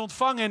barmhartigheid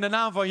ontvangen in de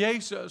naam van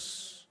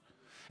Jezus.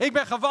 Ik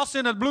ben gewassen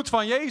in het bloed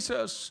van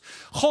Jezus.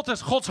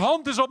 Gods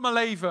hand is op mijn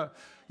leven.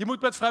 Je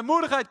moet met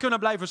vrijmoedigheid kunnen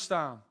blijven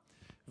staan.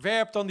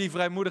 Werp dan die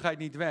vrijmoedigheid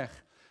niet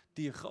weg,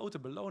 die een grote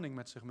beloning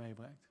met zich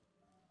meebrengt.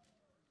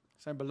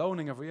 Het zijn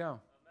beloningen voor jou.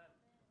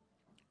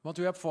 Want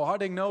u hebt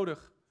volharding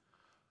nodig.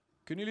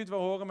 Kunnen jullie het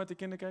wel horen met de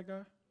kinderkerk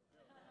daar?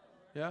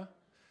 Ja?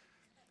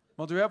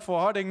 Want u hebt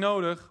volharding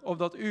nodig,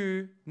 opdat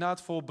u na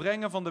het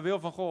volbrengen van de wil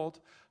van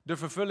God de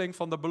vervulling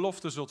van de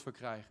belofte zult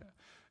verkrijgen.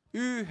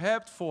 U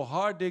hebt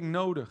volharding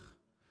nodig,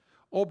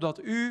 opdat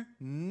u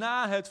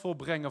na het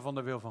volbrengen van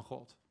de wil van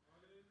God.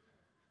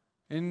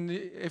 In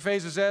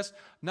Efeze 6,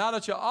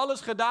 nadat je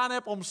alles gedaan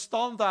hebt om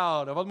stand te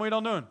houden, wat moet je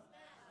dan doen?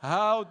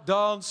 Houd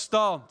dan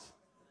stand.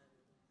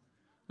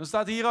 Dan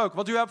staat hier ook,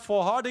 want u hebt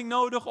volharding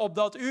nodig,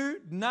 opdat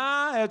u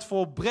na het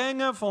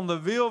volbrengen van de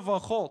wil van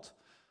God,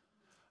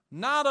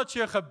 nadat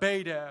je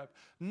gebeden hebt,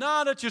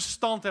 nadat je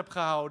stand hebt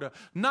gehouden,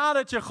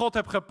 nadat je God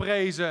hebt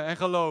geprezen en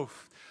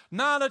geloofd,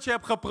 nadat je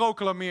hebt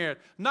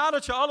geproclameerd,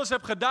 nadat je alles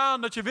hebt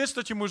gedaan dat je wist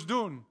dat je moest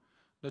doen,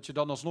 dat je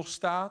dan alsnog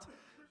staat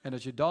en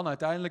dat je dan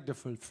uiteindelijk de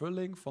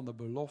vervulling van de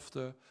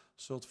belofte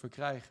zult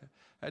verkrijgen.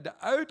 De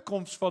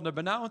uitkomst van de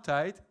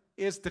benauwdheid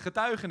is de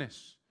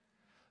getuigenis.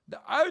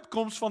 De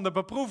uitkomst van de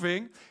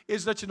beproeving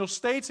is dat je nog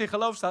steeds in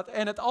geloof staat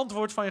en het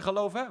antwoord van je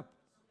geloof hebt.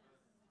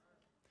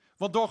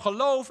 Want door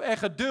geloof en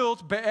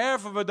geduld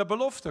beërven we de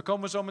belofte.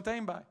 Komen we zo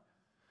meteen bij.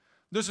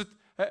 Dus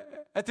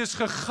het is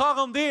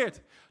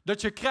gegarandeerd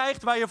dat je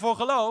krijgt waar je voor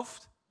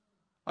gelooft.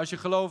 Als je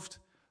gelooft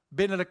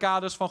binnen de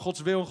kaders van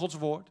Gods wil en Gods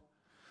woord.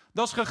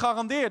 Dat is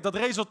gegarandeerd. Dat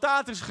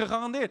resultaat is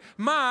gegarandeerd.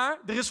 Maar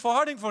er is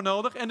volharding voor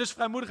nodig en er is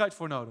vrijmoedigheid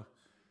voor nodig.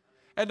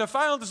 En de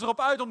vijand is erop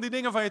uit om die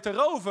dingen van je te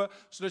roven,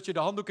 zodat je de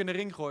handdoek in de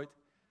ring gooit.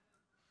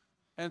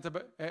 En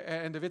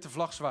de witte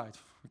vlag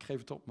zwaait. Ik geef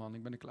het op, man.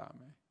 Ik ben er klaar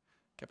mee.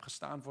 Ik heb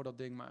gestaan voor dat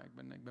ding, maar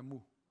ik ben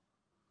moe.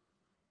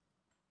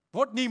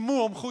 Word niet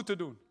moe om goed te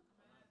doen.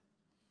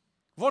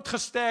 Word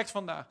gesterkt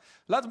vandaag.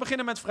 Laten we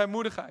beginnen met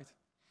vrijmoedigheid.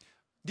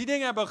 Die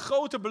dingen hebben een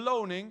grote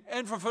beloning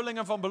en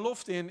vervullingen van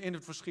beloften in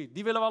het verschiet.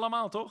 Die willen we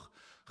allemaal, toch?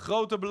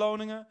 Grote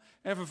beloningen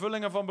en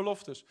vervullingen van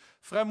beloftes.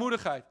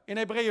 Vrijmoedigheid. In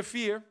Hebreeën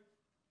 4,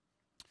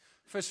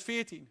 vers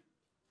 14.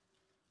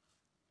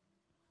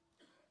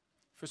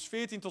 Vers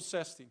 14 tot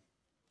 16.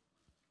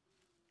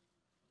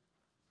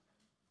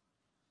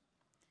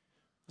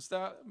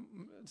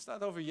 Het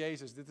staat over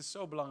Jezus. Dit is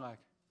zo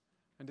belangrijk.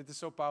 En dit is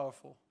zo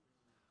powerful.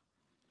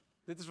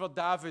 Dit is wat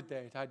David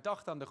deed. Hij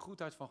dacht aan de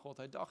goedheid van God.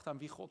 Hij dacht aan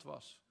wie God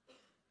was.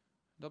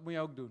 Dat moet je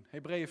ook doen.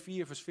 Hebreeën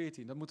 4 vers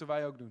 14. Dat moeten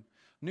wij ook doen.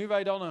 Nu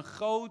wij dan een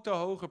grote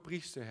hoge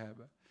priester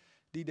hebben,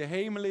 die de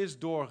hemel is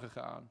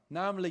doorgegaan,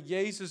 namelijk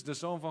Jezus, de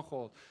Zoon van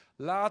God.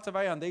 Laten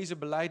wij aan deze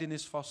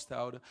belijdenis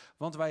vasthouden,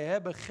 want wij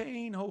hebben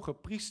geen hoge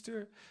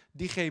priester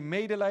die geen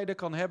medelijden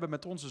kan hebben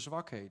met onze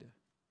zwakheden.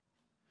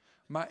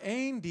 Maar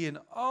één die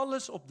in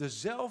alles op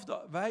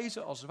dezelfde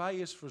wijze als wij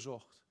is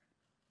verzocht.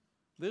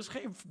 Er is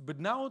geen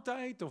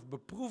benauwdheid of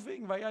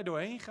beproeving waar jij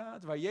doorheen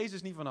gaat, waar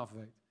Jezus niet vanaf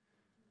weet.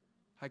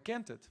 Hij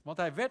kent het, want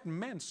hij werd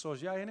mens zoals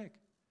jij en ik.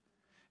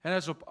 En hij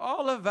is op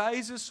alle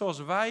wijzen zoals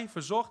wij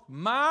verzocht,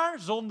 maar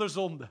zonder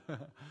zonde.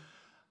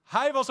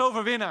 Hij was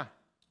overwinnaar.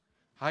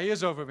 Hij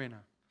is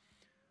overwinnaar.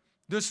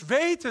 Dus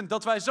wetend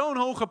dat wij zo'n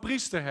hoge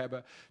priester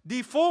hebben,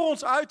 die voor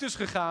ons uit is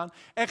gegaan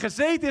en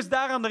gezeten is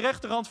daar aan de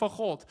rechterhand van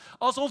God.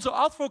 Als onze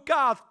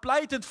advocaat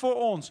pleitend voor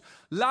ons,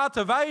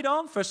 laten wij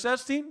dan, vers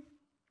 16...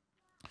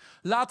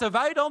 Laten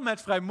wij dan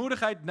met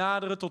vrijmoedigheid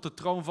naderen tot de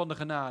troon van de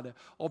genade,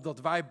 opdat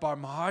wij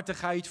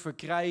barmhartigheid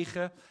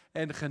verkrijgen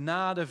en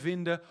genade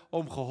vinden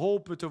om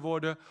geholpen te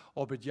worden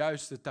op het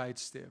juiste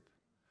tijdstip.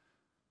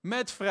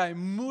 Met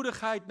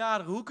vrijmoedigheid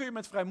naderen. Hoe kun je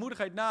met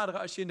vrijmoedigheid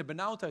naderen als je in de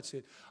benauwdheid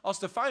zit? Als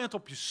de vijand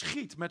op je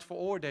schiet met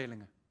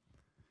veroordelingen.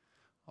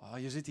 Oh,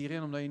 je zit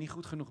hierin omdat je niet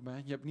goed genoeg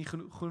bent. Je hebt niet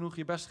genoeg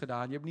je best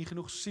gedaan. Je hebt niet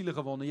genoeg zielen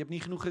gewonnen. Je hebt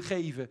niet genoeg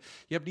gegeven.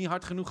 Je hebt niet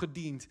hard genoeg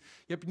gediend.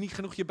 Je hebt niet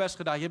genoeg je best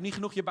gedaan. Je hebt niet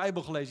genoeg je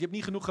Bijbel gelezen. Je hebt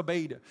niet genoeg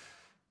gebeden.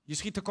 Je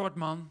schiet tekort,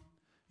 man.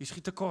 Je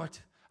schiet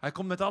tekort. Hij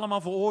komt met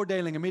allemaal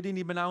veroordelingen midden in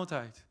die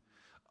benauwdheid.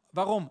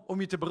 Waarom? Om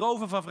je te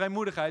beroven van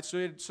vrijmoedigheid,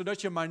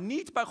 zodat je maar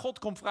niet bij God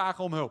komt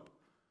vragen om hulp.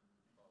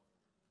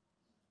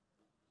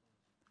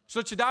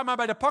 Zodat je daar maar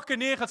bij de pakken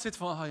neer gaat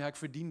zitten van, oh ja, ik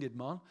verdien dit,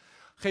 man.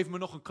 Geef me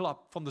nog een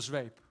klap van de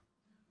zweep.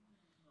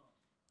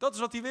 Dat is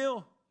wat hij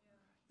wil.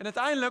 En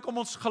uiteindelijk om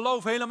ons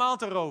geloof helemaal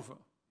te roven.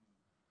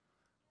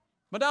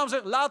 Maar daarom zeg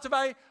ik, laten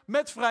wij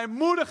met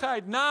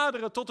vrijmoedigheid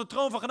naderen tot de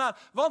troon van genade.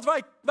 Want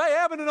wij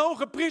hebben een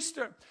hoge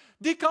priester.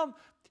 Die kan,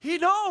 he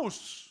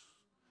knows.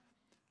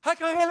 Hij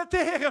kan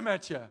relateren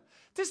met je.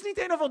 Het is niet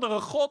een of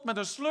andere God met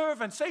een slurf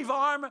en 7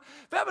 armen.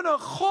 We hebben een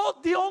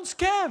God die ons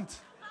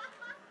kent.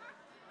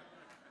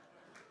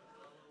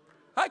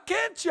 Hij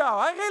kent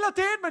jou. Hij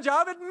relateert met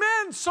jou. Hij bent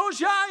mens, zoals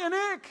jij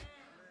en ik.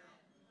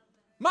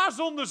 Maar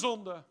zonder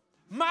zonde.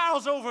 Maar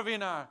als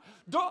overwinnaar.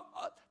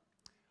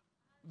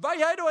 Waar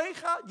jij doorheen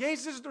gaat,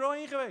 Jezus is er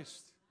doorheen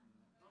geweest.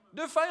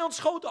 De vijand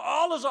schoot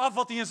alles af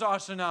wat hij in zijn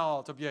arsenaal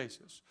had op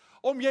Jezus.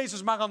 Om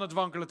Jezus maar aan het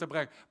wankelen te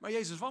brengen. Maar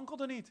Jezus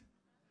wankelde niet.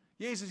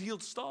 Jezus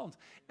hield stand.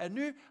 En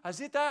nu, hij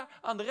zit daar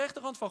aan de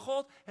rechterhand van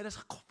God. En hij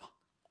zegt,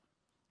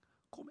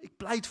 kom, ik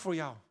pleit voor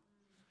jou.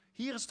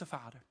 Hier is de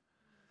Vader.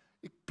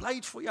 Ik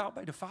pleit voor jou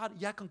bij de Vader.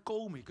 Jij kan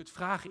komen. Je kunt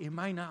vragen in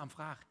mijn naam.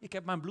 Vragen. Ik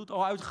heb mijn bloed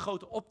al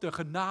uitgegoten op de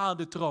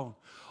genadetroon.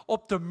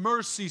 Op de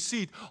mercy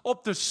seat.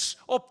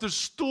 Op de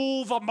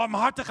stoel van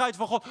barmhartigheid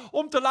van God.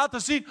 Om te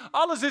laten zien,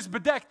 alles is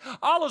bedekt.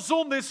 Alle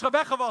zonde is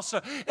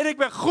weggewassen. En ik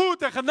ben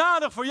goed en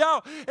genadig voor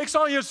jou. Ik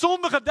zal aan je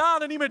zondige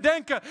daden niet meer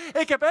denken.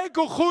 Ik heb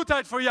enkel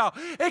goedheid voor jou.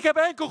 Ik heb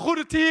enkel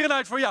goede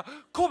tierenheid voor jou.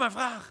 Kom en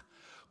vraag.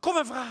 Kom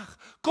en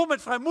vraag. Kom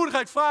met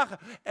vrijmoedigheid vragen.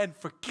 En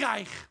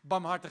verkrijg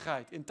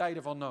barmhartigheid in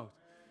tijden van nood.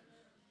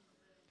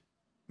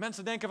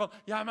 Mensen denken van,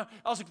 ja, maar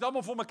als ik het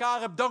allemaal voor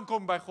elkaar heb, dan kom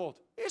ik bij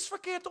God. Is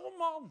verkeerd om,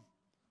 man.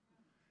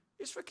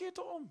 Is verkeerd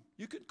om.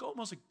 Je kunt komen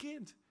als een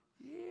kind.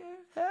 Heer,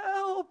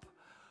 help.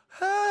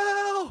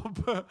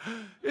 Help.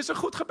 Is een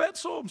goed gebed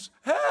soms.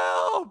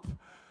 Help.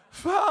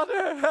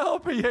 Vader,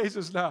 help in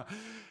Jezus naam.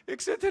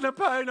 Ik zit in een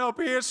puinhoop,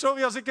 Heer.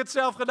 Sorry als ik het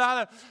zelf gedaan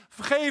heb.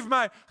 Vergeef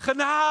mij.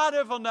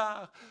 Genade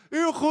vandaag.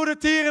 Uw goede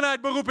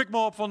tierenheid beroep ik me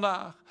op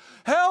vandaag.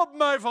 Help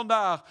mij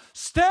vandaag.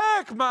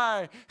 Sterk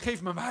mij.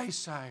 Geef me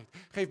wijsheid.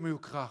 Geef me uw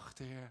kracht,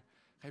 Heer.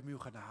 Geef me uw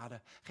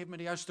genade. Geef me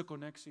de juiste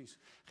connecties.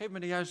 Geef me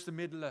de juiste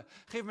middelen.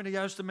 Geef me de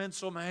juiste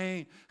mensen om me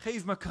heen.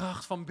 Geef me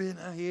kracht van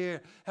binnen,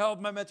 Heer. Help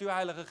me met uw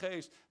Heilige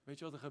Geest. Weet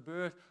je wat er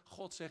gebeurt?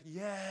 God zegt,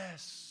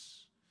 yes.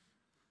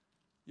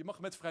 Je mag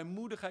met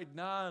vrijmoedigheid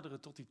naderen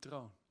tot die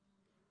troon.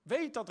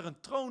 Weet dat er een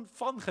troon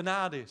van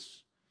genade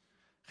is.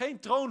 Geen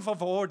troon van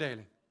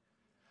veroordeling.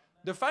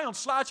 De vijand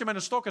slaat je met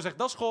een stok en zegt,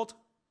 dat is God.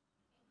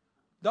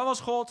 Dat was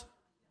God.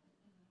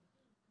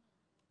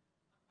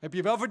 Heb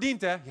je wel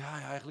verdiend, hè?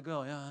 Ja, eigenlijk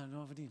wel. Ja,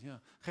 wel verdiend.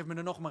 Ja. Geef me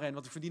er nog maar een,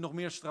 want ik verdien nog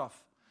meer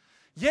straf.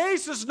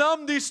 Jezus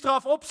nam die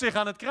straf op zich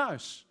aan het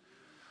kruis.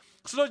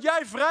 Zodat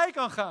jij vrij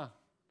kan gaan.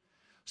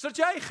 Zodat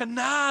jij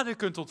genade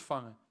kunt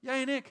ontvangen.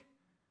 Jij en ik.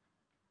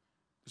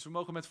 Dus we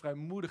mogen met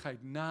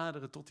vrijmoedigheid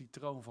naderen tot die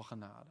troon van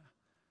genade.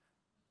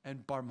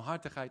 En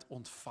barmhartigheid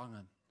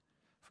ontvangen.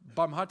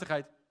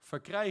 Barmhartigheid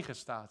verkrijgen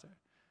staat er.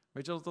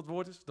 Weet je wat dat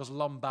woord is? Dat is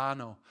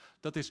lambano.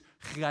 Dat is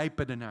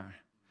grijpen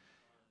ernaar.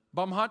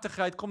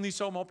 Barmhartigheid komt niet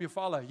zomaar op je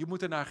vallen. Je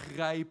moet ernaar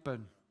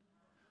grijpen.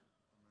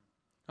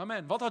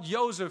 Amen. Wat had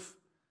Jozef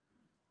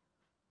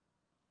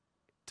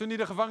toen hij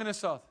in de gevangenis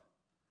zat?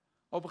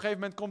 Op een gegeven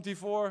moment komt hij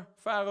voor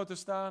Farao te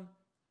staan.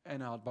 En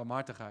hij had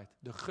barmhartigheid.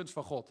 De gunst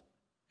van God.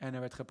 En hij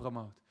werd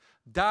gepromoot.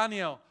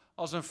 Daniel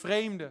als een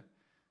vreemde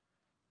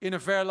in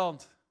een ver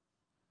land.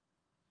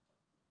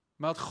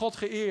 Maar had God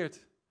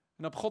geëerd.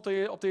 En op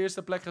God op de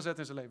eerste plek gezet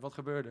in zijn leven. Wat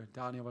gebeurde?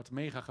 Daniel werd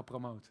mega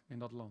gepromoot in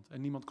dat land.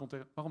 En niemand kon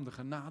tegen. Waarom? De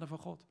genade van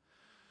God.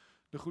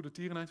 De goede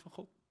tierenheid van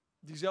God.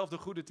 Diezelfde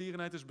goede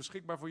tierenheid is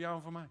beschikbaar voor jou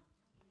en voor mij.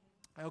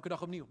 Elke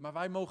dag opnieuw. Maar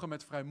wij mogen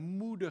met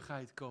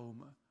vrijmoedigheid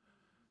komen.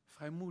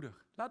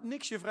 Vrijmoedig. Laat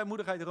niks je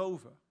vrijmoedigheid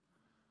roven.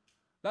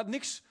 Laat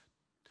niks.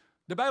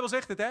 De Bijbel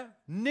zegt het, hè?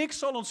 Niks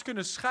zal ons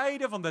kunnen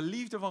scheiden van de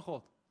liefde van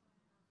God.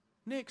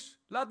 Niks.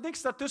 Laat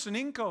niks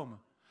daartussenin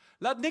komen.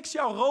 Laat niks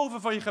jou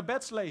roven van je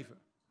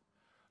gebedsleven.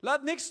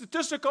 Laat niks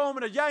ertussen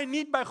komen dat jij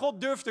niet bij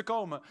God durft te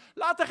komen.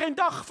 Laat er geen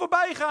dag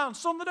voorbij gaan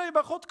zonder dat je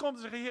bij God komt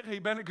en zegt, Heer,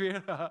 hier ben ik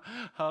weer.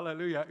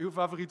 Halleluja, uw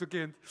favoriete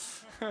kind.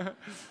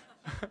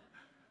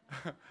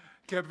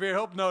 Ik heb weer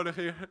hulp nodig,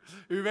 Heer.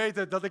 U weet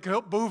het, dat ik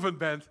hulpbehoevend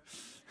ben.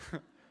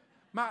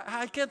 Maar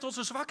hij kent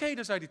onze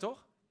zwakheden, zei hij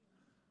toch?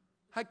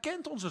 Hij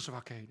kent onze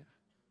zwakheden.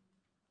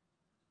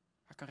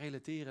 Hij kan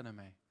relateren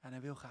ermee en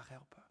hij wil graag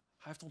helpen.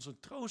 Hij heeft ons een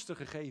trooster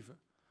gegeven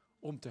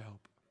om te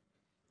helpen.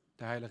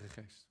 De Heilige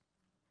Geest.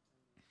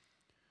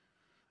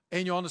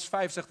 1 Johannes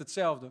 5 zegt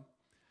hetzelfde.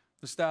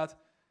 Er staat,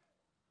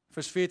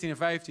 vers 14 en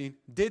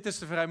 15. Dit is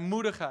de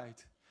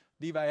vrijmoedigheid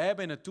die wij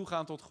hebben in het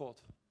toegaan tot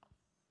God.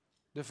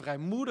 De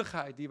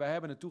vrijmoedigheid die wij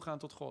hebben in het toegaan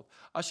tot God.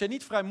 Als je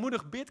niet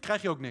vrijmoedig bidt,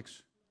 krijg je ook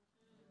niks.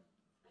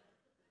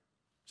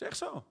 Zeg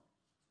zo.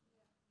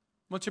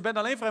 Want je bent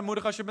alleen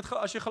vrijmoedig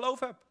als je geloof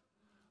hebt.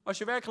 Als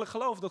je werkelijk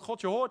gelooft dat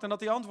God je hoort en dat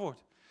hij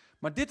antwoordt.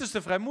 Maar dit is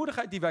de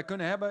vrijmoedigheid die wij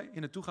kunnen hebben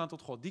in het toegaan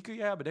tot God. Die kun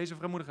je hebben, deze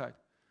vrijmoedigheid.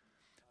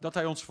 Dat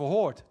hij ons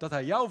verhoort, dat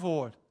hij jou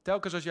verhoort,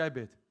 telkens als jij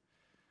bidt.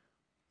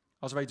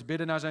 Als wij iets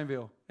bidden naar zijn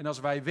wil. En als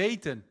wij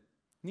weten,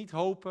 niet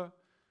hopen,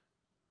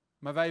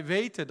 maar wij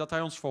weten dat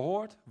hij ons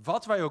verhoort,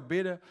 wat wij ook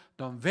bidden,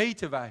 dan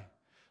weten wij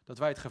dat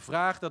wij het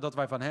gevraagde, dat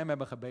wij van hem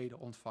hebben gebeden,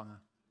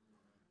 ontvangen.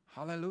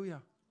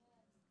 Halleluja.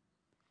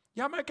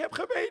 Ja, maar ik heb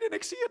gebeden en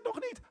ik zie het nog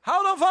niet.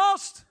 Hou dan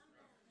vast.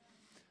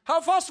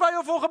 Hou vast waar je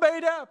ervoor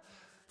gebeden hebt.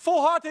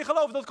 Volhard in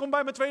geloof, dat komt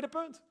bij mijn tweede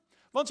punt.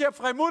 Want je hebt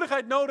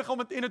vrijmoedigheid nodig om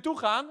het in het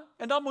toegaan.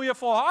 En dan moet je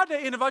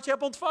volharden in wat je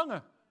hebt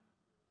ontvangen.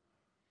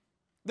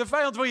 De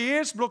vijand wil je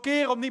eerst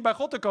blokkeren om niet bij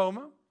God te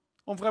komen.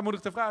 Om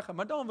vrijmoedig te vragen.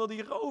 Maar dan wil hij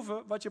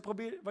roven wat je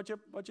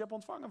hebt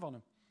ontvangen van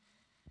hem.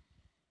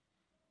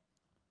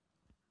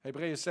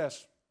 Hebreeën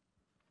 6,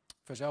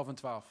 vers 11 en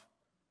 12.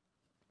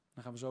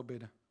 Dan gaan we zo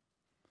bidden.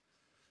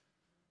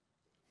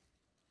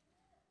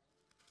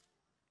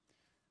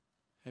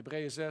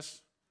 Hebreeën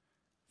 6,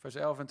 vers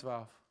 11 en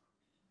 12.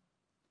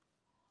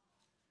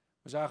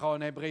 We zagen al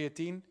in Hebreeën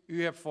 10,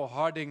 u hebt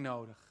volharding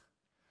nodig.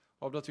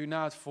 Opdat u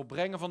na het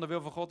volbrengen van de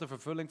wil van God de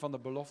vervulling van de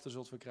belofte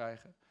zult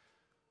verkrijgen.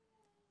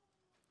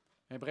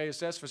 Hebreeën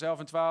 6, vers 11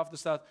 en 12, er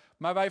staat: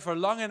 maar wij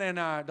verlangen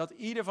ernaar dat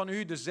ieder van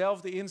u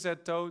dezelfde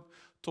inzet toont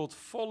tot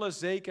volle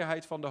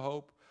zekerheid van de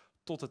hoop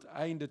tot het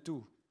einde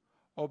toe.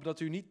 Opdat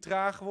u niet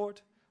traag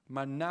wordt,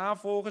 maar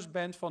navolgers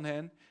bent van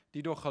hen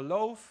die door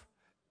geloof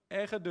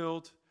en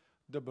geduld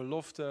de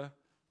belofte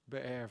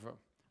beërven.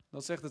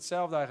 Dat zegt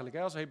hetzelfde eigenlijk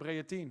als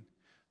Hebreeën 10.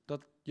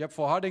 Dat je hebt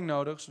volharding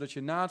nodig, zodat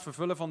je na het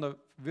vervullen van de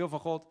wil van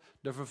God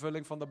de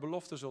vervulling van de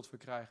belofte zult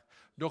verkrijgen.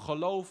 Door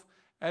geloof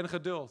en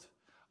geduld.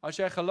 Als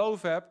jij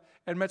geloof hebt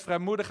en met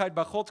vrijmoedigheid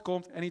bij God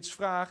komt en iets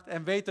vraagt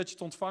en weet dat je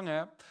het ontvangen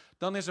hebt,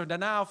 dan is er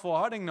daarna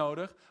volharding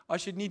nodig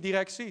als je het niet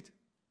direct ziet.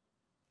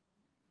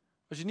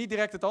 Als je niet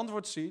direct het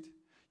antwoord ziet,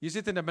 je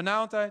zit in de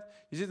benauwdheid,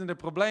 je zit in de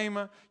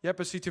problemen, je hebt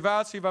een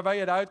situatie waarbij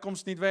je de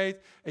uitkomst niet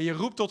weet en je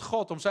roept tot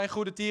God om zijn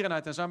goede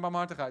tierenheid en zijn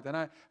barmhartigheid.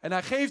 En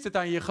hij geeft het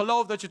aan je, je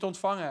gelooft dat je het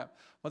ontvangen hebt.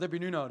 Wat heb je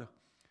nu nodig?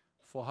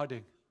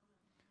 Volharding.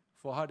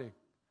 Volharding.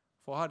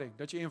 Volharding.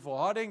 Dat je in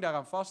volharding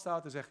daaraan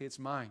vasthoudt en zegt, it's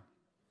mine.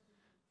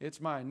 It's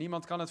mine.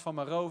 Niemand kan het van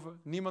me roven.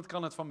 Niemand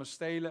kan het van me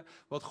stelen.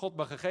 Wat God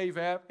me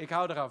gegeven heeft, ik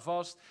hou eraan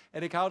vast.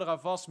 En ik hou eraan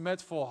vast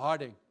met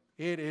volharding.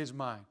 It is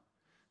mine.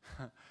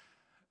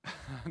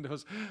 Er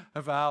was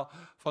een verhaal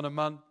van een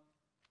man,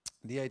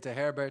 die heette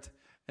Herbert.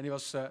 En die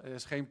was,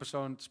 is geen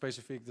persoon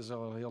specifiek, dat is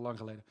al heel lang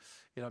geleden,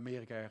 in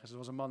Amerika ergens. Er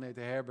was een man die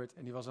heette Herbert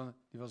en die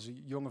was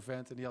een jonge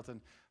vent. En die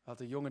had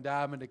een jonge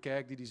dame in de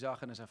kerk die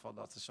zag en hij zei van,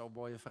 dat is zo'n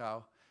mooie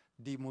vrouw.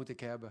 Die moet ik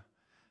hebben.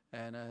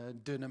 En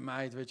dunne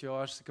meid, weet je wel,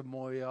 hartstikke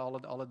mooi,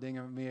 alle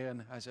dingen meer.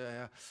 En hij zei,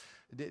 ja,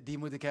 die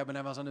moet ik hebben.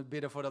 En hij was aan het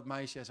bidden voor dat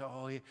meisje. Hij zei,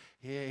 oh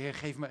heer,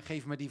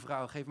 geef me die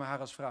vrouw, geef me haar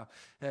als vrouw.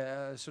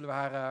 Zullen we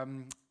haar...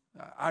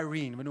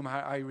 Irene, we noemen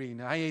haar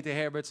Irene. Hij heette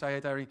Herbert, zij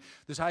heet Irene.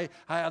 Dus hij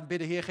aan het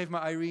bidden, Heer, geef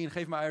me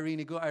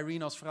Irene. Ik wil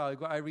Irene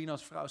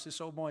als vrouw, Ze is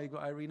zo mooi, ik wil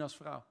Irene als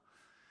vrouw.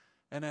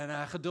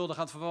 En geduldig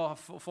aan het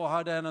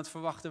volharden en aan het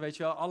verwachten, weet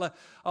je wel.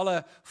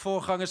 Alle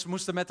voorgangers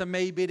moesten met hem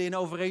meebidden in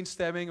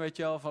overeenstemming, weet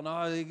je wel. Van,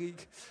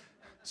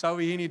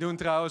 zouden we hier niet doen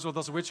trouwens, want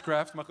dat is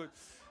witchcraft, maar goed.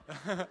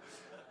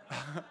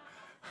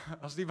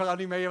 Als die vrouw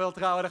niet mee wil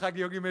trouwen, dan ga ik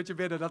die ook niet met je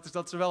bidden. Dat is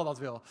dat ze wel dat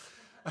wil.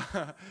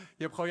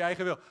 Je hebt gewoon je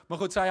eigen wil. Maar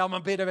goed, zij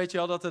allemaal bidden, weet je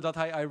wel, dat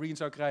hij Irene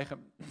zou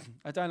krijgen.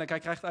 Uiteindelijk, hij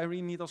krijgt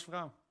Irene niet als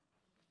vrouw.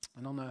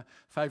 En dan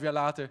 5 jaar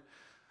later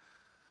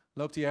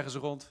loopt hij ergens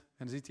rond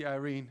en dan ziet hij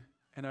Irene.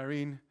 En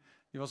Irene,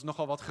 die was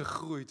nogal wat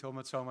gegroeid, om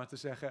het zo maar te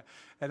zeggen.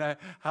 En hij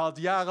had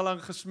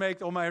jarenlang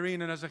gesmeekt om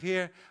Irene. En hij zegt,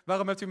 Heer,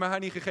 waarom hebt u mij haar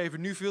niet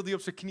gegeven? Nu viel hij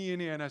op zijn knieën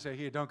neer en hij zei,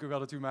 Heer, dank u wel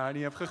dat u mij haar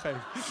niet hebt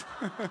gegeven.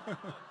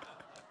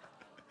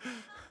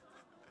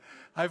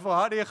 Hij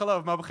volhardde in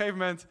geloof, maar op een gegeven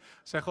moment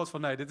zei God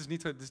van, nee, dit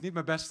is niet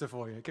mijn beste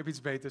voor je. Ik heb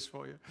iets beters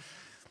voor je.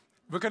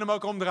 We kunnen hem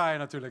ook omdraaien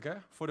natuurlijk, hè,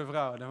 voor de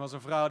vrouw. Er was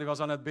een vrouw die was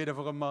aan het bidden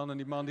voor een man. En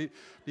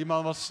die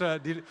man was,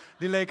 die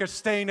leek er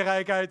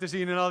steenrijk uit te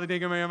zien en al die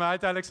dingen mee. Maar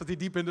uiteindelijk zat hij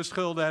diep in de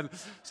schulden. En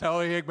zei, oh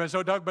Heer, ik ben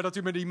zo dankbaar dat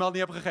u me die man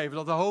niet hebt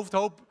gegeven.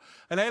 Dat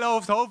een hele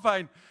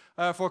hoofdpijn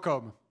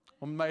voorkomen.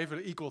 Om het maar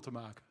even equal te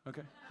maken.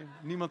 Okay?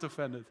 Niemand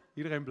offended.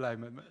 Iedereen blij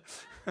met me.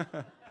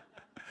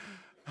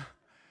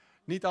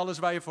 Niet alles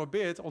waar je voor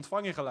bidt,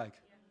 ontvang je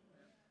gelijk.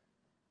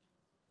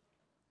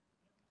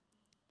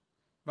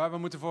 Waar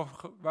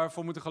we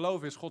voor moeten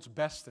geloven is Gods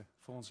beste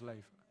voor ons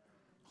leven.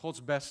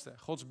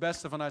 Gods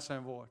beste vanuit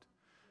zijn woord.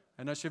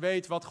 En als je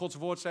weet wat Gods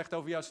woord zegt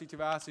over jouw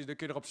situatie, dan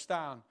kun je erop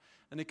staan.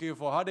 En dan kun je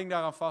volharding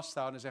daaraan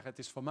vasthouden en zeggen, het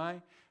is van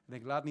mij. En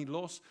ik laat niet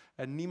los.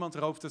 En niemand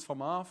rooft het van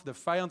me af. De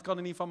vijand kan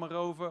er niet van me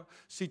roven.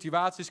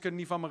 Situaties kunnen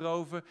niet van me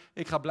roven.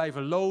 Ik ga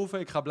blijven loven.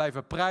 Ik ga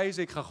blijven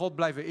prijzen. Ik ga God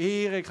blijven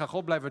eren. Ik ga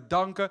God blijven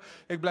danken.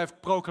 Ik blijf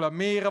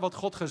proclameren wat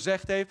God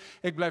gezegd heeft.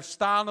 Ik blijf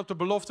staan op de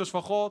beloftes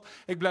van God.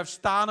 Ik blijf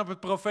staan op het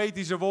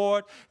profetische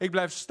woord. Ik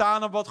blijf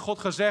staan op wat God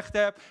gezegd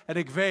heeft. En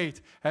ik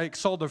weet, ik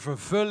zal de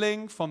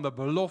vervulling van de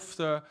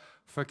belofte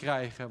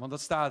verkrijgen. Want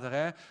dat staat er,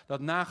 hè? Dat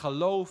na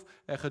geloof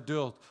en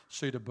geduld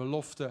zul je de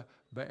belofte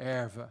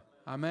beërven.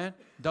 Amen.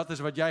 Dat is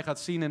wat jij gaat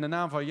zien in de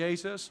naam van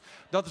Jezus.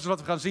 Dat is wat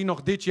we gaan zien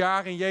nog dit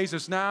jaar in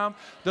Jezus' naam.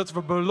 Dat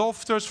we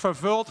beloftes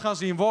vervuld gaan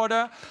zien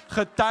worden.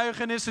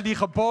 Getuigenissen die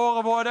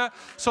geboren worden.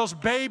 Zoals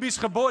baby's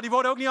geboren. Die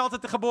worden ook niet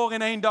altijd geboren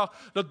in 1 dag.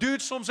 Dat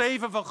duurt soms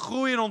even van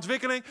groei en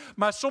ontwikkeling.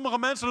 Maar sommige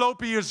mensen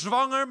lopen hier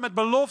zwanger met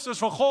beloftes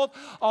van God.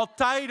 Al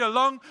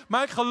tijdenlang.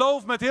 Maar ik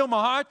geloof met heel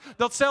mijn hart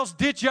dat zelfs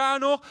dit jaar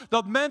nog.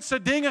 Dat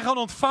mensen dingen gaan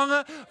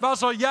ontvangen. Waar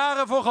ze al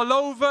jaren voor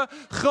geloven.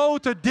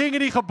 Grote dingen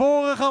die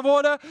geboren gaan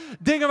worden.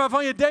 Dingen waarvan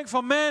je denkt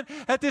van man,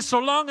 het is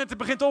zo lang en het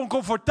begint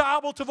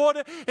oncomfortabel te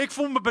worden. Ik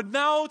voel me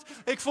benauwd,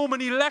 ik voel me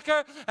niet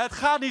lekker. Het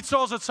gaat niet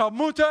zoals het zou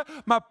moeten.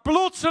 Maar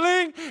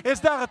plotseling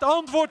is daar het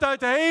antwoord uit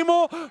de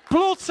hemel.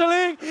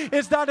 Plotseling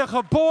is daar de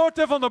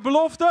geboorte van de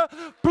belofte.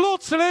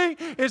 Plotseling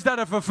is daar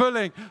de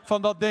vervulling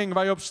van dat ding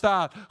waar je op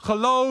staat.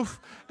 Geloof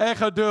en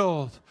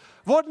geduld.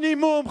 Word niet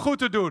moe om goed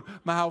te doen,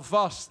 maar hou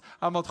vast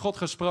aan wat God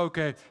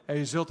gesproken heeft. En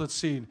je zult het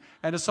zien.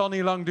 En het zal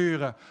niet lang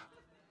duren.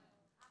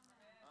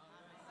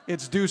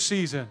 It's due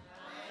season.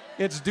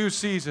 It's due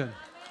season.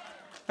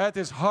 Het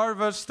is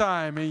harvest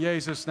time in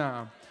Jezus'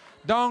 naam.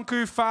 Dank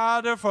u,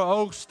 Vader, voor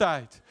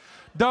oogsttijd.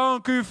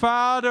 Dank u,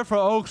 Vader, voor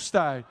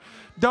oogsttijd.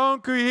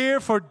 Dank u,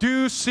 Heer, voor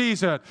due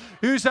season.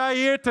 U zei,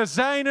 Heer, te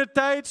zijner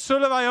tijd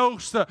zullen wij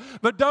oogsten.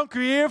 We danken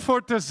u, Heer,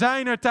 voor te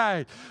zijner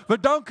tijd. We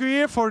danken u,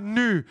 Heer, voor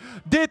nu.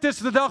 Dit is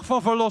de dag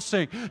van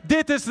verlossing.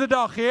 Dit is de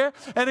dag, Heer.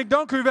 En ik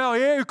dank u wel,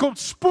 Heer. U komt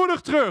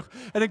spoedig terug.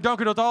 En ik dank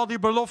u dat al die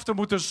beloften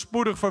moeten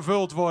spoedig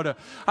vervuld worden.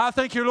 I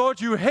thank you, Lord.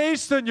 You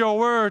hasten your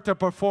word to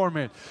perform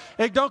it.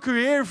 Ik dank u,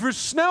 Heer.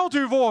 Versnelt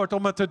uw woord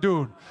om het te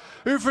doen.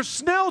 U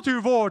versnelt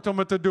uw woord om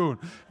het te doen.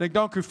 En ik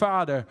dank u,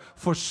 Vader,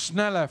 voor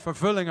snelle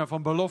vervullingen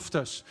van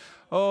beloftes.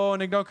 Oh,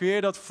 en ik dank u,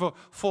 Heer, dat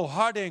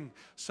volharding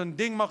zijn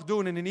ding mag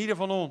doen in ieder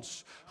van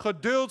ons.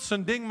 Geduld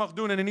zijn ding mag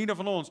doen in ieder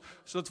van ons.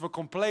 Zodat we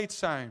compleet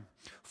zijn,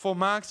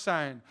 volmaakt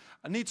zijn,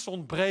 niets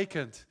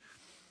ontbrekend.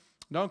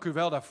 Dank u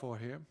wel daarvoor,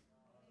 Heer.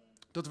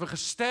 Dat we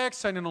gesterkt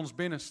zijn in ons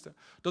binnenste.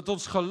 Dat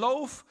ons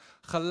geloof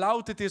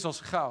gelouterd is als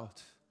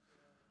goud.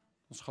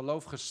 Ons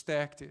geloof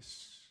gesterkt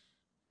is.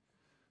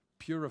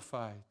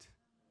 Purified.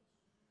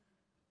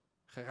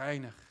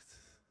 Gereinigd.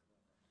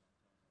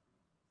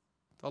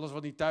 Dat alles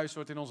wat niet thuis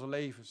wordt in onze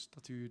levens,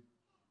 dat u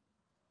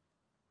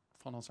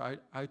van ons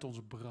uit ons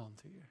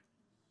brandt, Heer.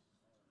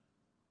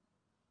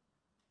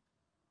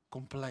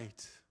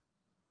 Compleet.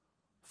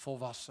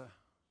 Volwassen.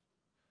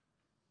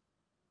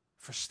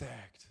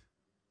 Versterkt.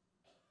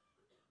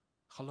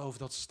 Geloof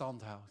dat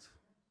stand houdt.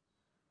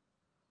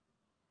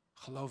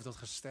 Geloof dat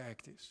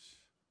gesterkt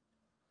is.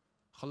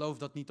 Geloof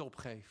dat niet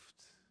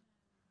opgeeft.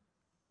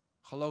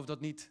 Geloof dat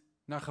niet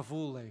naar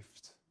gevoel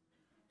leeft.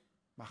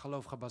 Maar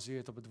geloof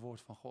gebaseerd op het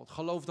woord van God.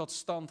 Geloof dat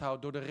stand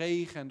houdt door de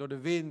regen en door de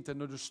wind en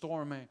door de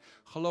storm heen.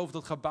 Geloof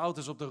dat gebouwd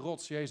is op de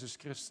rots Jezus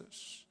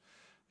Christus.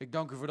 Ik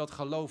dank u voor dat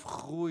geloof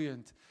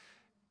groeiend,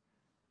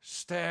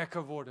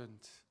 sterker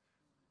wordend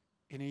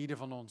in ieder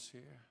van ons,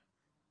 Heer.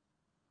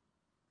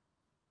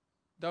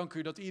 Dank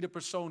u dat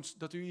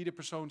u ieder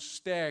persoon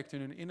sterkt in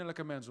hun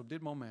innerlijke mens op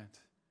dit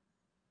moment.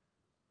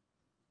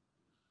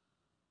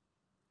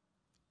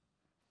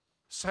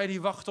 Zij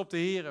die wachten op de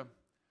Heer,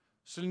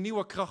 zullen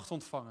nieuwe kracht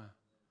ontvangen.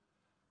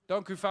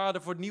 Dank u,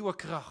 Vader, voor nieuwe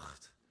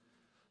kracht.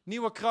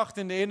 Nieuwe kracht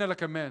in de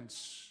innerlijke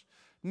mens.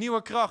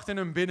 Nieuwe kracht in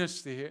hun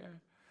binnenste,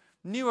 Heer.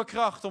 Nieuwe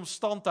kracht om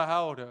stand te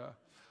houden.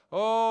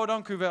 Oh,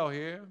 dank u wel,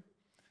 Heer.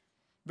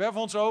 Werf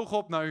onze ogen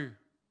op naar u.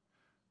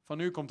 Van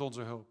u komt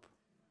onze hulp.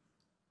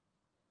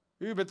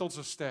 U bent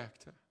onze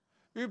sterkte.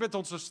 U bent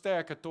onze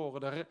sterke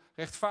toren. De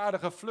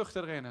rechtvaardige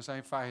vluchten erin en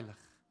zijn veilig.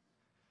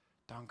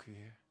 Dank u,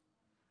 Heer.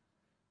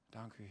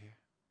 Dank u, Heer.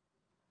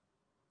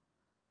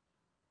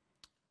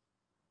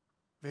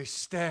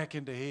 Wees sterk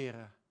in de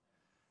Heer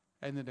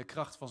en in de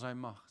kracht van zijn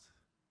macht.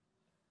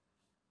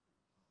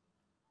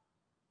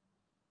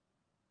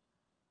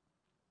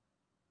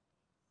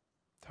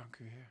 Dank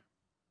u, Heer.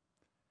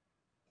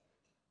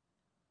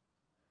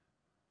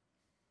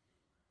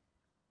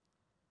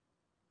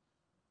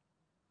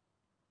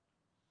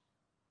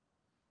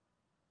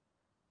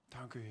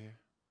 Dank u, Heer.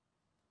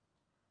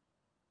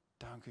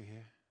 Dank u,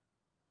 Heer.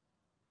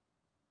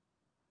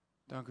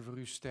 Dank u voor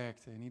uw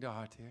sterkte in ieder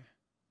hart, Heer.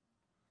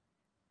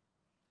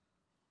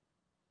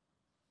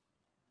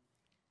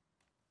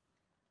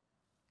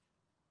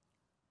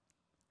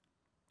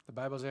 De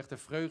Bijbel zegt, de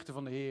vreugde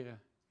van de Heer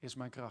is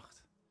mijn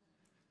kracht.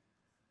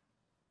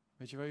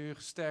 Weet je waar u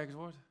gesterkt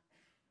wordt?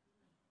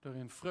 Door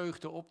in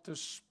vreugde op te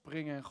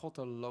springen en God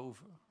te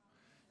loven.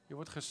 Je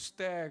wordt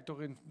gesterkt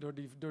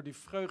door die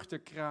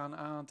vreugdekraan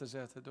aan te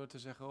zetten. Door te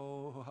zeggen,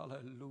 oh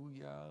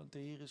halleluja, de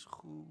Heer is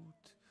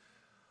goed.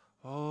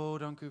 Oh,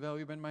 dank u wel,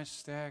 u bent mijn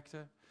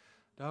sterkte.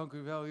 Dank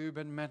u wel, u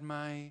bent met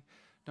mij.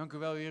 Dank u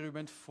wel, Heer, u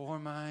bent voor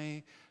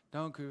mij.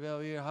 Dank u wel,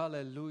 Heer,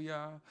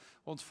 halleluja.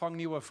 Ontvang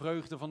nieuwe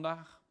vreugde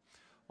vandaag.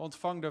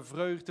 Ontvang de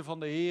vreugde van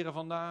de Heer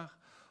vandaag.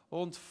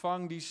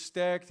 Ontvang die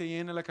sterkte in je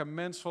innerlijke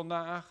mens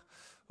vandaag.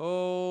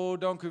 Oh,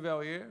 dank u wel,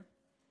 Heer.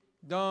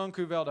 Dank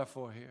u wel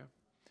daarvoor, Heer.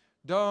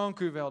 Dank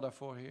u wel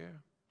daarvoor,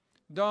 Heer.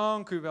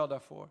 Dank u wel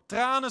daarvoor.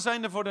 Tranen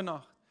zijn er voor de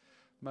nacht,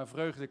 maar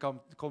vreugde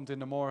komt in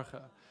de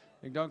morgen.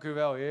 Ik dank u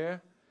wel,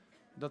 Heer,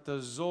 dat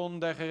de zon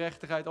der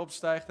gerechtigheid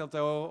opstijgt, dat de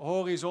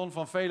horizon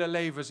van vele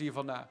levens hier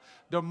vandaag.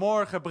 De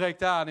morgen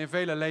breekt aan in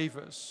vele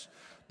levens.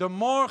 De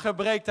morgen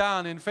breekt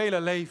aan in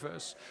vele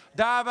levens.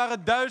 Daar waar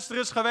het duister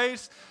is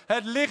geweest,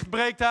 het licht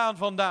breekt aan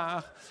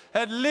vandaag.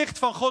 Het licht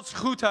van Gods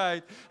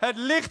goedheid. Het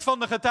licht van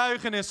de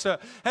getuigenissen.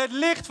 Het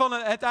licht van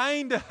het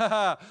einde.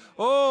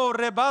 Oh,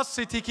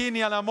 rebassi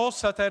tikini ala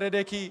mossa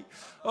teredeki.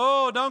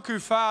 Oh, dank u,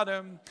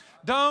 Vader.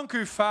 Dank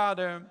u,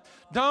 Vader.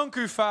 Dank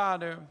u,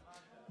 Vader.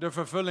 De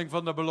vervulling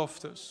van de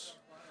beloftes.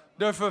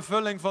 De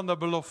vervulling van de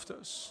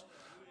beloftes.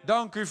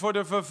 Dank u voor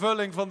de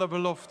vervulling van de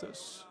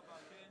beloftes.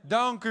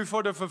 Dank u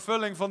voor de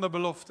vervulling van de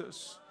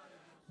beloftes.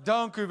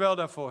 Dank u wel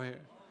daarvoor,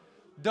 Heer.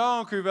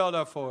 Dank u wel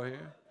daarvoor,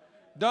 Heer.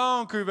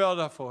 Dank u wel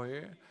daarvoor,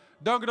 Heer.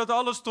 Dank u dat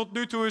alles tot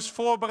nu toe is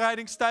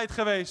voorbereidingstijd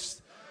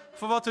geweest.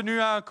 Voor wat er nu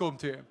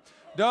aankomt, Heer.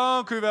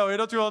 Dank u wel, Heer,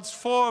 dat u ons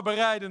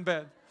voorbereidend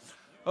bent.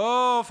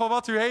 Oh, voor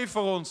wat u heeft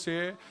voor ons,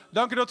 Heer.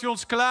 Dank u dat u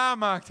ons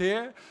klaarmaakt,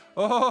 Heer.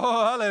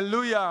 Oh,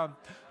 halleluja.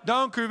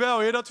 Dank u wel,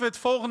 Heer, dat we het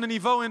volgende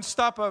niveau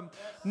instappen.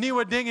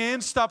 Nieuwe dingen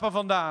instappen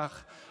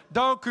vandaag.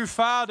 Dank u,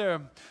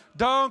 Vader.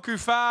 Dank u,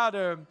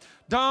 Vader.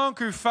 Dank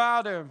u,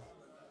 Vader.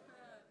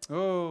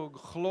 Oh,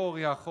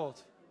 gloria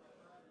God.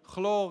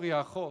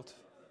 Gloria God.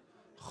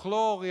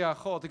 Gloria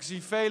God. Ik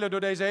zie velen door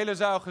deze hele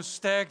zaal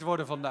gesterkt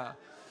worden vandaag.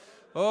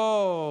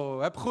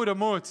 Oh, heb goede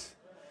moed.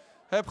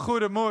 Heb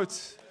goede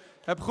moed.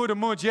 Heb goede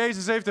moed.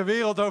 Jezus heeft de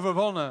wereld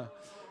overwonnen.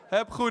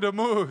 Heb goede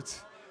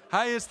moed.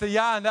 Hij is de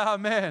ja en de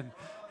amen.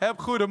 Heb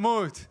goede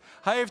moed.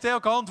 Hij heeft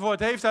elk antwoord,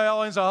 heeft hij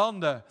al in zijn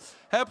handen.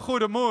 Heb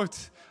goede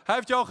moed. Hij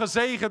heeft je al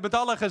gezegend met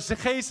alle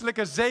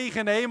geestelijke zegen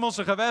in de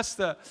hemelse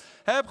gewesten.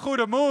 Heb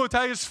goede moed.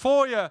 Hij is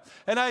voor je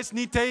en hij is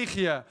niet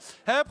tegen je.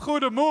 Heb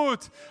goede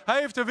moed. Hij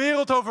heeft de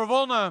wereld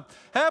overwonnen.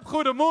 Heb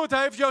goede moed.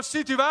 Hij heeft jouw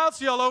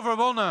situatie al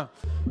overwonnen.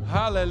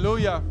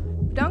 Halleluja.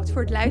 Bedankt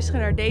voor het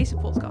luisteren naar deze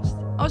podcast.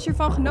 Als je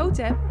ervan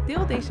genoten hebt,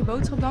 deel deze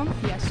boodschap dan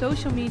via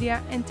social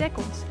media en tag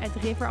ons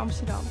 @River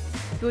Amsterdam.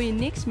 Wil je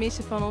niks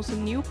missen van onze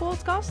nieuwe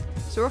podcast?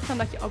 Zorg dan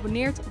dat je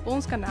abonneert op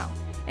ons kanaal.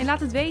 En laat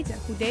het weten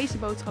hoe deze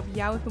boodschap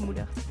jou heeft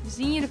bemoedigd. We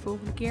zien je de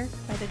volgende keer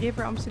bij de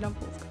River Amsterdam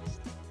podcast.